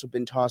has also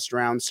been tossed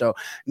around. So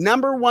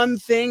number one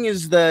thing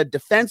is the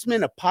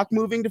defenseman, a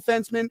puck-moving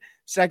defenseman.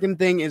 Second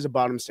thing is a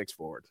bottom 6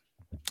 forward.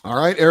 All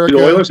right, Eric.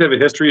 The Oilers have a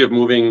history of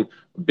moving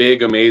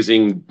big,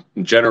 amazing,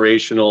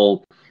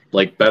 generational,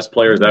 like best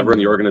players ever in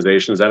the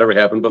organization. Has that ever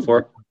happened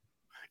before?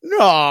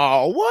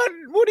 No.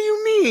 What do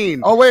you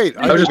mean? Oh, wait.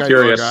 I was just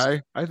curious.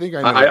 I think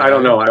I know. I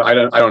don't know. I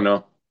don't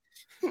know.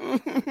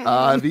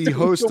 The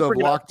host of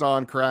Locked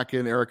On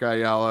Kraken, Eric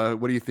Ayala,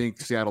 what do you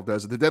think Seattle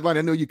does at the deadline?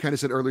 I know you kind of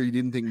said earlier you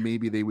didn't think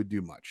maybe they would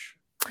do much.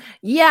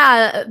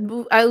 Yeah,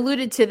 I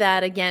alluded to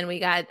that again. We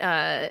got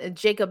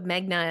Jacob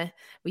Megna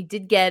We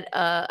did get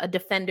a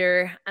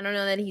defender. I don't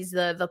know that he's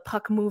the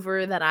puck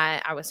mover that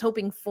I was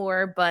hoping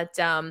for, but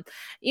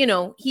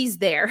he's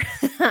there.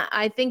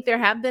 I think there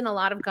have been a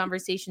lot of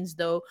conversations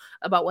though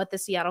about what the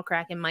Seattle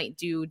Kraken might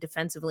do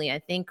defensively. I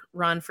think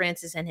Ron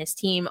Francis and his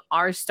team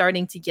are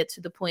starting to get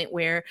to the point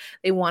where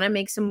they want to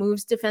make some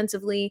moves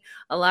defensively.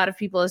 A lot of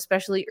people,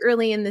 especially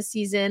early in the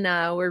season,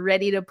 were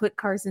ready to put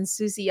Carson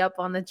Soucy up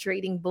on the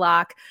trading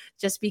block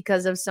just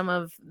because of some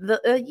of the,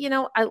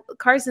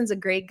 Carson's a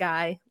great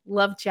guy.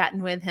 Love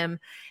chatting with him.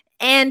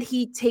 And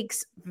he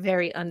takes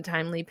very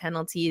untimely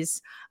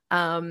penalties.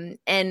 And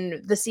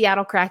the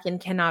Seattle Kraken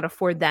cannot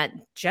afford that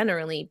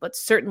generally, but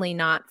certainly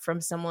not from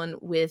someone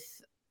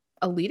with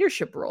a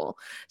leadership role.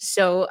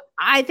 So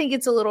I think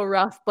it's a little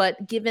rough,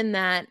 but given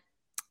that,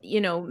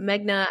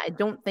 Megna, I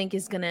don't think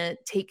is going to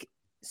take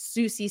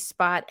Soucy's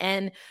spot,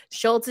 and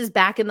Schultz is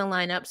back in the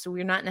lineup, so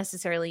we're not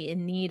necessarily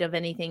in need of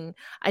anything.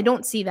 I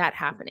don't see that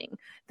happening.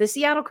 The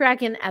Seattle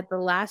Kraken at the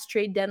last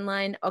trade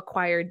deadline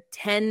acquired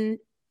 10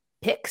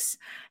 picks,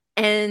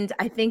 and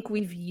I think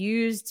we've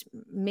used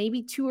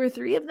maybe 2 or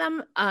 3 of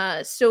them.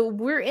 So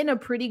we're in a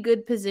pretty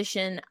good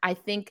position. I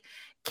think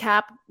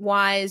cap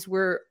wise,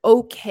 we're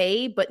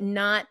okay, but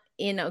not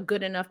in a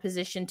good enough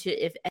position to,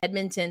 if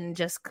Edmonton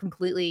just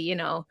completely,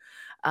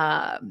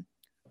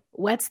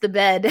 wets the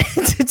bed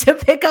to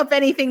pick up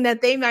anything that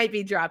they might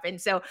be dropping.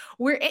 So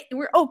we're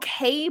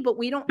okay, but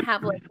we don't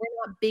have we're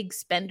not big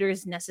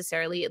spenders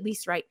necessarily, at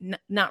least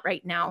not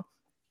right now.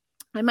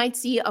 I might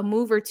see a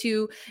move or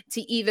two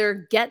to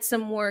either get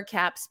some more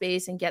cap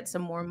space and get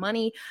some more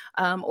money,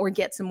 or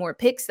get some more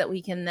picks that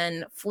we can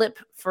then flip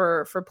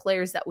for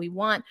players that we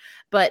want.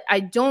 But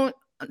I don't,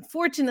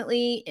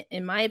 unfortunately,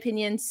 in my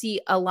opinion, see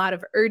a lot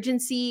of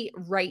urgency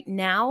right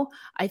now.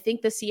 I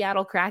think the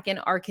Seattle Kraken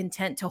are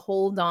content to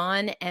hold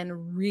on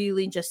and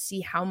really just see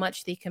how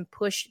much they can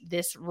push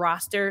this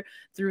roster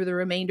through the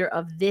remainder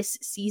of this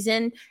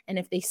season. And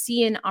if they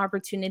see an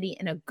opportunity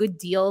and a good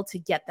deal to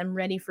get them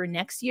ready for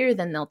next year,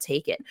 then they'll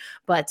take it.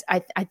 But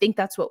I think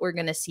that's what we're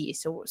going to see.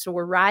 So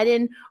we're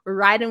riding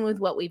with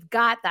what we've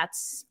got.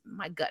 That's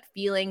my gut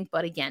feeling.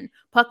 But again,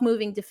 puck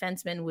moving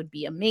defenseman would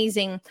be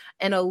amazing.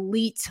 An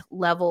elite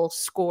level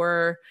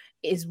scorer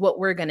is what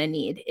we're going to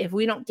need. If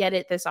we don't get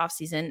it this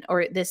offseason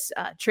or this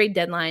trade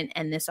deadline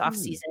and this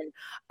offseason,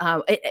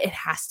 it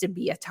has to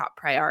be a top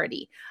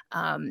priority,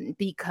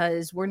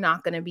 because we're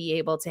not going to be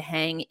able to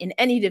hang in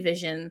any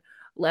division,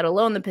 let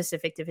alone the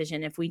Pacific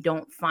Division, if we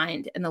don't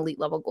find an elite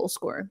level goal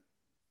scorer.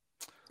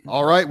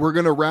 All right, we're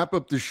going to wrap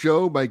up the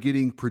show by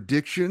getting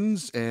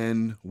predictions.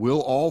 And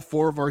will all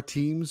 4 of our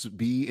teams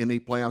be in a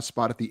playoff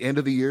spot at the end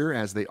of the year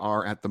as they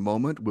are at the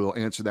moment? We'll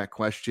answer that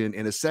question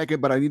in a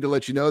second, but I need to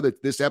let you know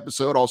that this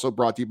episode also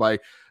brought to you by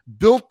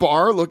Built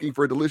Bar. Looking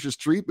for a delicious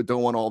treat but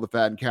don't want all the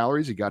fat and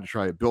calories? You got to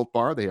try a Built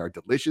Bar. They are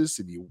delicious,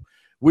 and you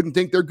wouldn't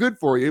think they're good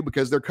for you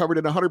because they're covered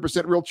in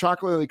 100% real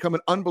chocolate. They come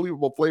in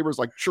unbelievable flavors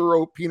like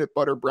churro, peanut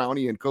butter,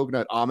 brownie, and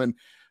coconut almond.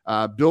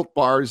 Built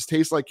Bars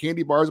taste like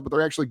candy bars, but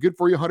they're actually good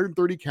for you.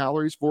 130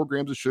 calories, 4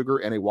 grams of sugar,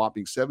 and a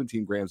whopping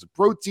 17 grams of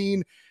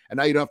protein. And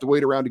now you don't have to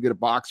wait around to get a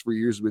box. For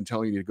years we've been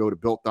telling you to go to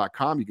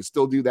built.com. You can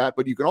still do that,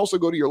 but you can also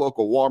go to your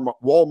local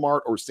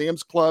Walmart or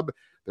Sam's Club.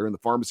 They're in the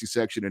pharmacy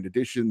section. In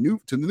addition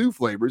to the new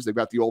flavors, they've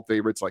got the old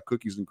favorites like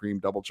cookies and cream,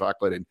 double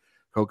chocolate, and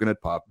coconut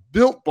puff.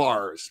 Built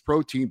Bars,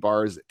 protein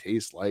bars that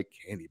taste like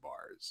candy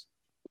bars.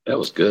 That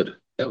was good.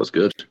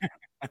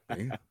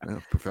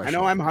 I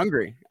know I'm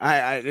hungry.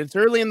 It's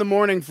early in the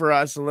morning for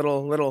us. A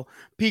little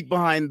peek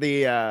behind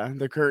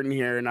the curtain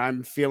here, and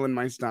I'm feeling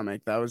my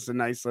stomach. That was a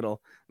nice little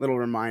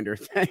reminder.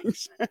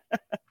 Thanks.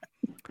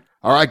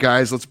 All right,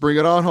 guys, let's bring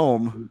it on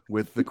home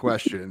with the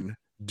question: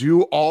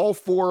 do all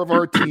 4 of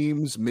our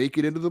teams make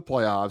it into the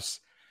playoffs,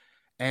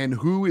 and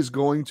who is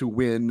going to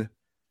win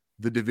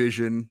the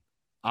division?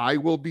 I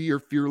will be your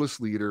fearless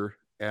leader,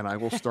 and I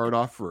will start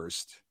off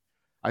first.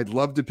 I'd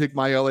love to pick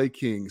my LA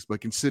Kings, but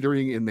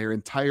considering in their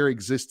entire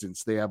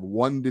existence, they have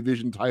 1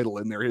 division title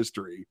in their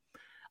history,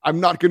 I'm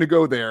not going to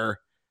go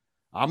there.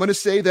 I'm going to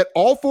say that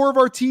all 4 of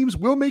our teams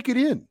will make it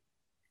in,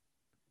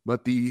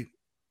 but the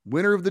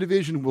winner of the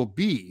division will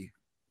be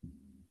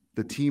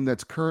the team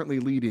that's currently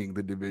leading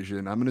the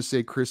division. I'm going to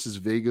say Chris's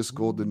Vegas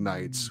Golden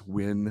Knights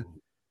win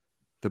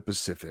the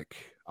Pacific.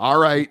 All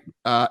right,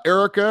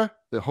 Erica,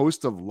 the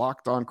host of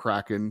Locked On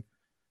Kraken,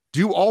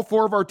 do all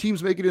 4 of our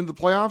teams make it into the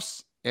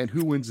playoffs? And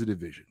who wins the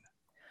division?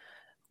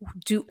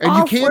 You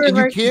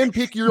can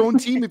pick your own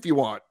team if you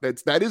want.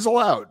 That is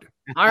allowed.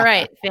 All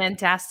right,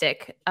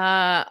 fantastic.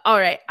 All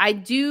right, I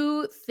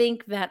do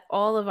think that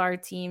all of our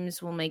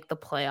teams will make the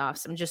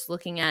playoffs. I'm just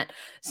looking at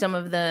some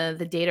of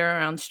the data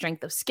around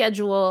strength of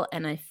schedule,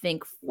 and I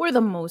think for the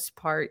most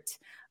part,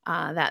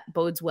 that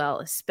bodes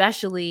well,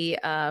 especially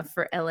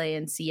for LA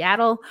and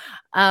Seattle.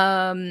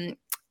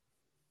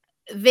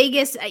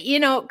 Vegas,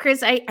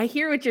 Chris, I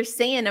hear what you're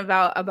saying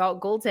about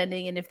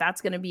goaltending and if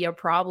that's going to be a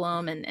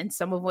problem and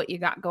some of what you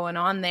got going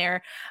on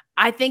there.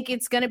 I think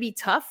it's going to be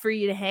tough for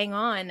you to hang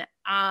on.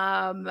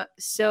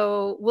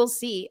 So we'll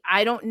see.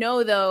 I don't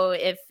know, though,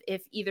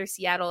 if either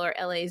Seattle or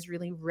LA is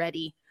really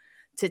ready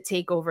to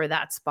take over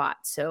that spot.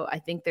 So I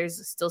think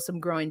there's still some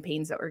growing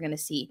pains that we're going to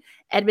see.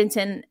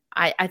 Edmonton,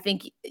 I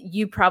think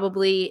you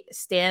probably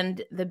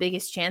stand the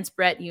biggest chance,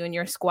 Brett, you and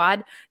your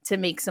squad, to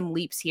make some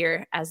leaps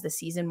here as the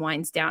season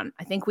winds down.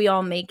 I think we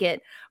all make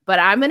it, but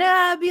I'm going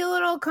to be a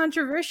little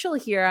controversial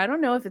here. I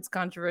don't know if it's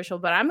controversial,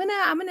 but I'm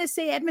going to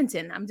say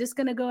Edmonton. I'm just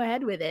going to go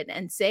ahead with it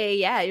and say,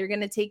 yeah, you're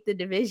going to take the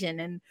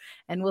division,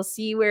 and we'll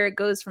see where it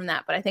goes from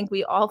that. But I think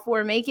we all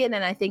four make it,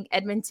 and I think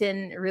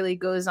Edmonton really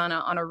goes on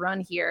a run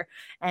here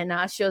and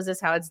shows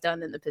us how it's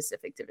done in the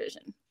Pacific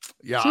Division.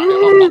 Yeah,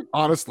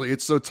 honestly,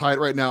 it's so tight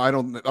right now. I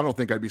don't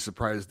think I'd be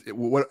surprised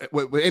what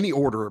any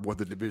order of what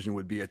the division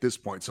would be at this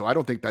point. So I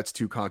don't think that's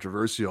too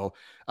controversial.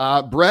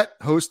 Brett,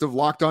 host of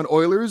Locked On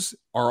Oilers,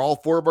 are all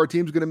four of our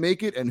teams going to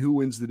make it, and who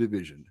wins the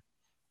division?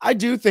 I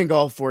do think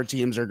all four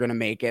teams are going to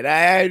make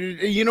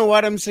it. You know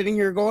what? I'm sitting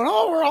here going,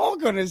 oh, we're all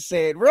going to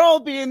say it. We're all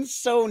being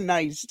so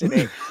nice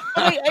today.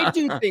 I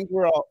do think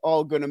we're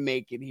all going to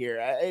make it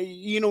here.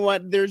 You know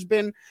what? There's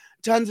been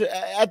tons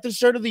at the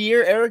start of the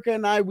year. Erica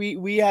and I,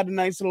 we had a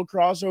nice little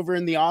crossover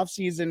in the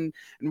offseason,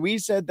 and we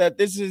said that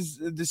this is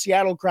the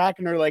Seattle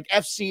Kraken are like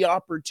FC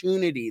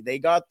opportunity. They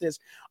got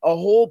a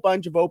whole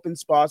bunch of open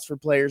spots for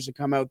players to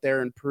come out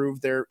there and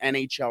prove they're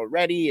NHL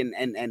ready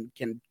and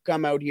can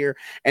come out here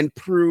and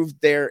prove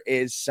there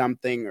is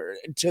something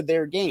to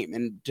their game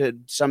and to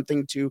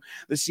something to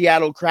the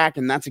Seattle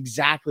Kraken. That's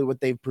exactly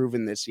what they've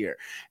proven this year.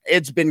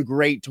 It's been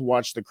great to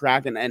watch the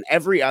Kraken and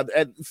every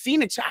other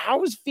Phoenix.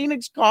 How is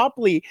Phoenix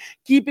Copley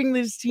keeping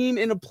this team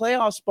in a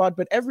playoff spot?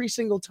 But every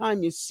single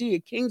time you see a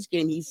Kings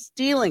game, he's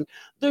stealing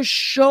the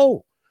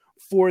show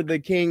for the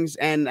Kings.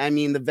 And I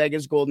mean, the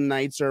Vegas Golden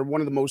Knights are one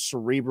of the most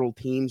cerebral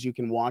teams you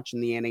can watch in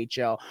the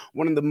NHL,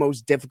 one of the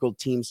most difficult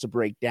teams to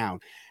break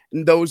down.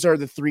 And those are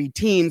the three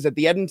teams that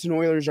the Edmonton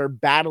Oilers are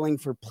battling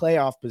for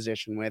playoff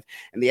position with.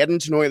 And the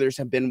Edmonton Oilers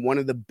have been one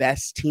of the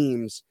best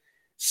teams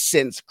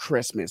since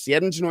Christmas. The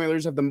Edmonton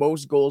Oilers have the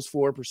most goals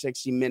for per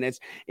 60 minutes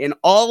in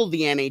all of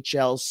the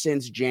NHL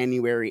since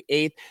January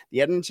 8th.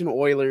 The Edmonton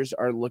Oilers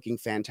are looking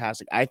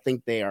fantastic. I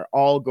think they are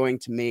all going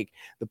to make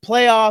the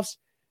playoffs.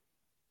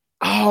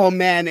 Oh,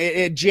 man,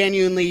 it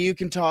genuinely, you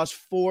can toss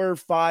 4 or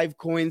 5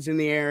 coins in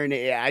the air, and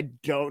I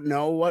don't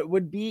know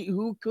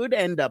who could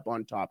end up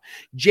on top.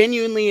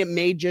 Genuinely, it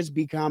may just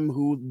become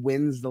who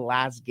wins the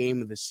last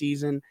game of the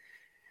season.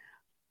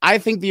 I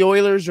think the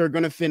Oilers are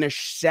going to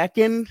finish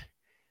second.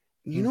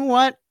 You know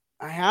what?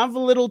 I have a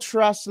little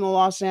trust in the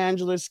Los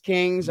Angeles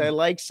Kings. I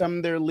like some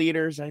of their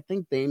leaders. I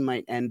think they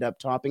might end up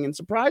topping and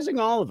surprising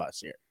all of us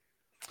here.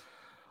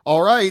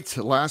 All right.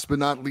 Last but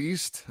not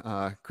least,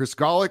 Chris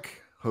Golick,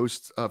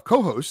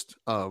 co-host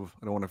of,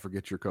 I don't want to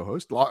forget your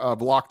co-host,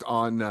 of Locked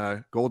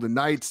On Golden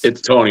Knights.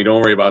 It's Tony.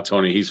 Don't worry about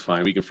Tony. He's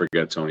fine. We can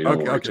forget Tony.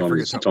 Don't worry.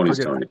 Tony's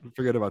Tony.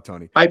 Forget about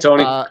Tony. Hi,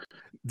 Tony.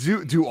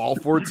 Do all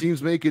 4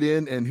 teams make it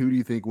in, and who do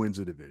you think wins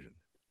the division?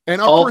 And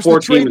all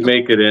 4 teams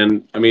make it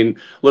in. I mean,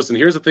 listen,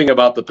 here's the thing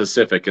about the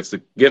Pacific. It's the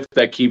gift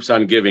that keeps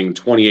on giving,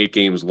 28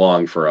 games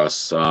long for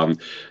us.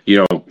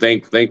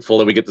 Thankful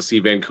that we get to see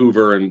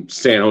Vancouver and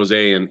San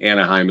Jose and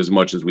Anaheim as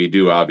much as we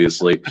do,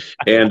 obviously.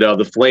 And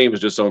the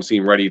Flames just don't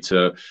seem ready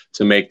to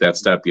make that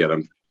step yet.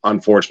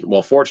 Unfortunate.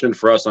 Well, fortunate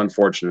for us,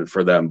 unfortunate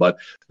for them. But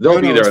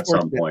they'll be there at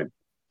some point.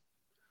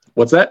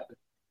 What's that?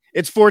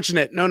 It's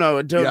fortunate.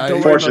 No.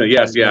 Don't fortunate.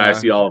 Yes. Yeah. I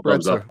see all the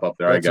thumbs up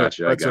there. I got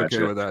you.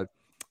 Okay with that.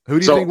 Who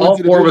do you so think all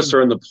 4 of us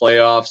are in the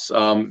playoffs.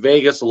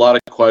 Vegas, a lot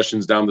of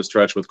questions down the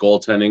stretch with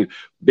goaltending.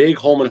 Big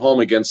home and home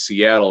against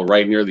Seattle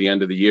right near the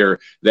end of the year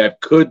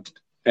that could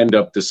end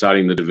up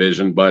deciding the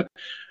division. But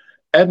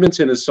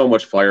Edmonton has so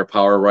much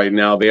firepower right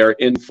now. They are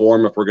in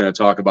form, if we're going to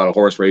talk about a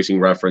horse racing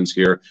reference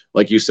here.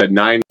 Like you said,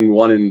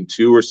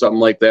 9-1-2 or something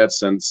like that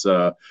since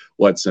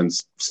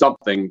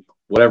something,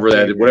 whatever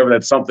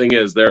that something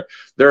is.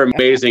 They're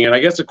amazing. And I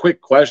guess a quick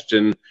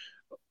question,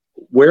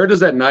 where does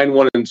that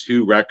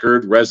 9-1-2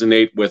 record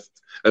resonate with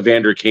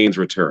Evander Kane's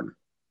return?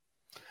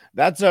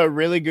 That's a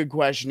really good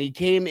question. He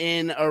came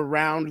in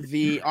around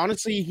he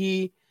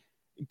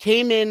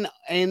came in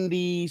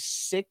the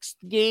 6th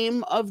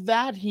game of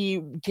that.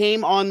 He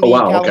came on the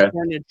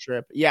California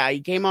trip. Yeah, he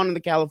came on the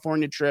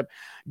California trip,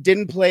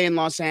 didn't play in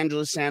Los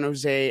Angeles, San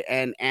Jose,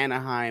 and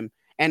Anaheim,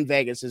 and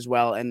Vegas as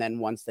well. And then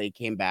once they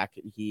came back,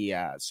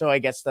 so I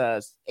guess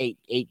the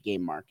 8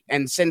 game mark.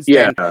 And since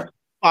then,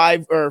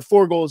 5 or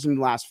 4 goals in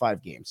the last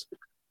 5 games.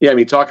 Yeah, I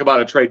mean, talk about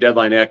a trade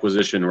deadline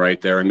acquisition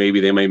right there, and maybe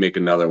they may make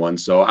another one.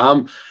 So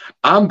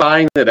I'm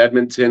buying that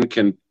Edmonton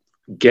can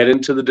get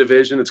into the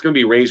division. It's going to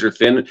be razor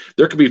thin.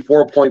 There could be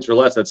 4 points or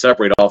less that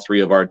separate all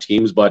 3 of our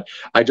teams, but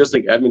I just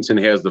think Edmonton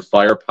has the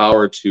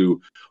firepower to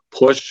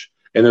push.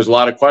 And there's a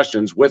lot of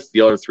questions with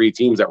the other 3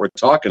 teams that we're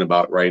talking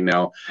about right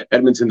now.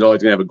 Edmonton's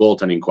always going to have a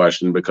goaltending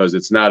question because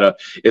it's not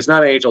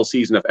an AHL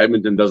season if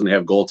Edmonton doesn't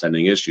have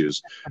goaltending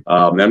issues.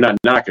 I'm not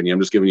knocking you. I'm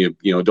just giving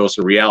you a dose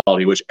of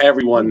reality, which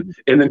everyone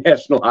in the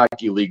National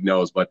Hockey League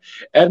knows. But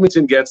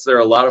Edmonton gets there,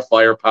 a lot of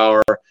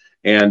firepower,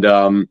 and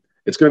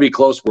it's going to be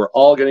close. We're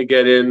all going to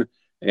get in,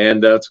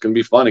 and it's going to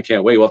be fun. I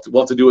can't wait. We'll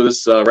have to do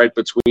this right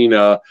between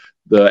the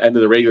end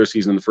of the regular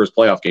season and the first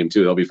playoff game, too.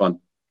 That'll be fun.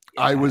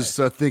 I was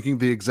thinking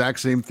the exact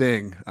same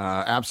thing.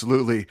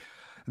 Absolutely.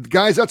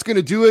 Guys, that's going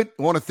to do it.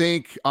 I want to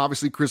thank,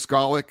 obviously, Chris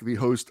Golick,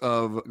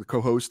 the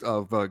co-host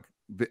of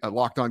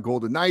Locked On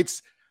Golden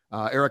Knights,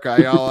 Erica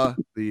Ayala,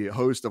 the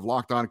host of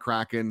Locked On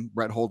Kraken,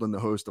 Brett Holden, the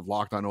host of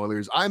Locked On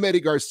Oilers. I'm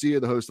Eddie Garcia,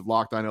 the host of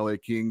Locked On LA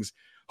Kings.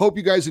 Hope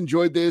you guys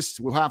enjoyed this.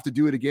 We'll have to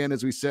do it again,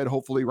 as we said,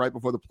 hopefully right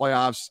before the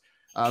playoffs.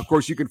 Of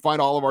course, you can find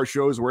all of our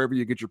shows wherever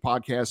you get your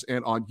podcasts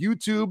and on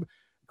YouTube.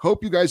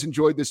 Hope you guys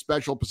enjoyed this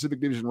special Pacific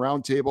Division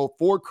Roundtable.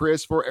 For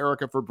Chris, for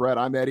Erica, for Brett,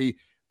 I'm Eddie.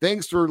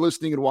 Thanks for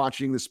listening and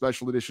watching this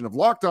special edition of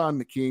Locked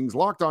On Kings,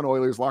 Locked On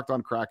Oilers, Locked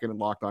On Kraken, and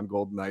Locked On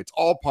Golden Knights,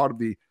 all part of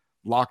the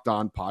Locked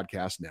On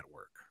Podcast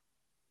Network.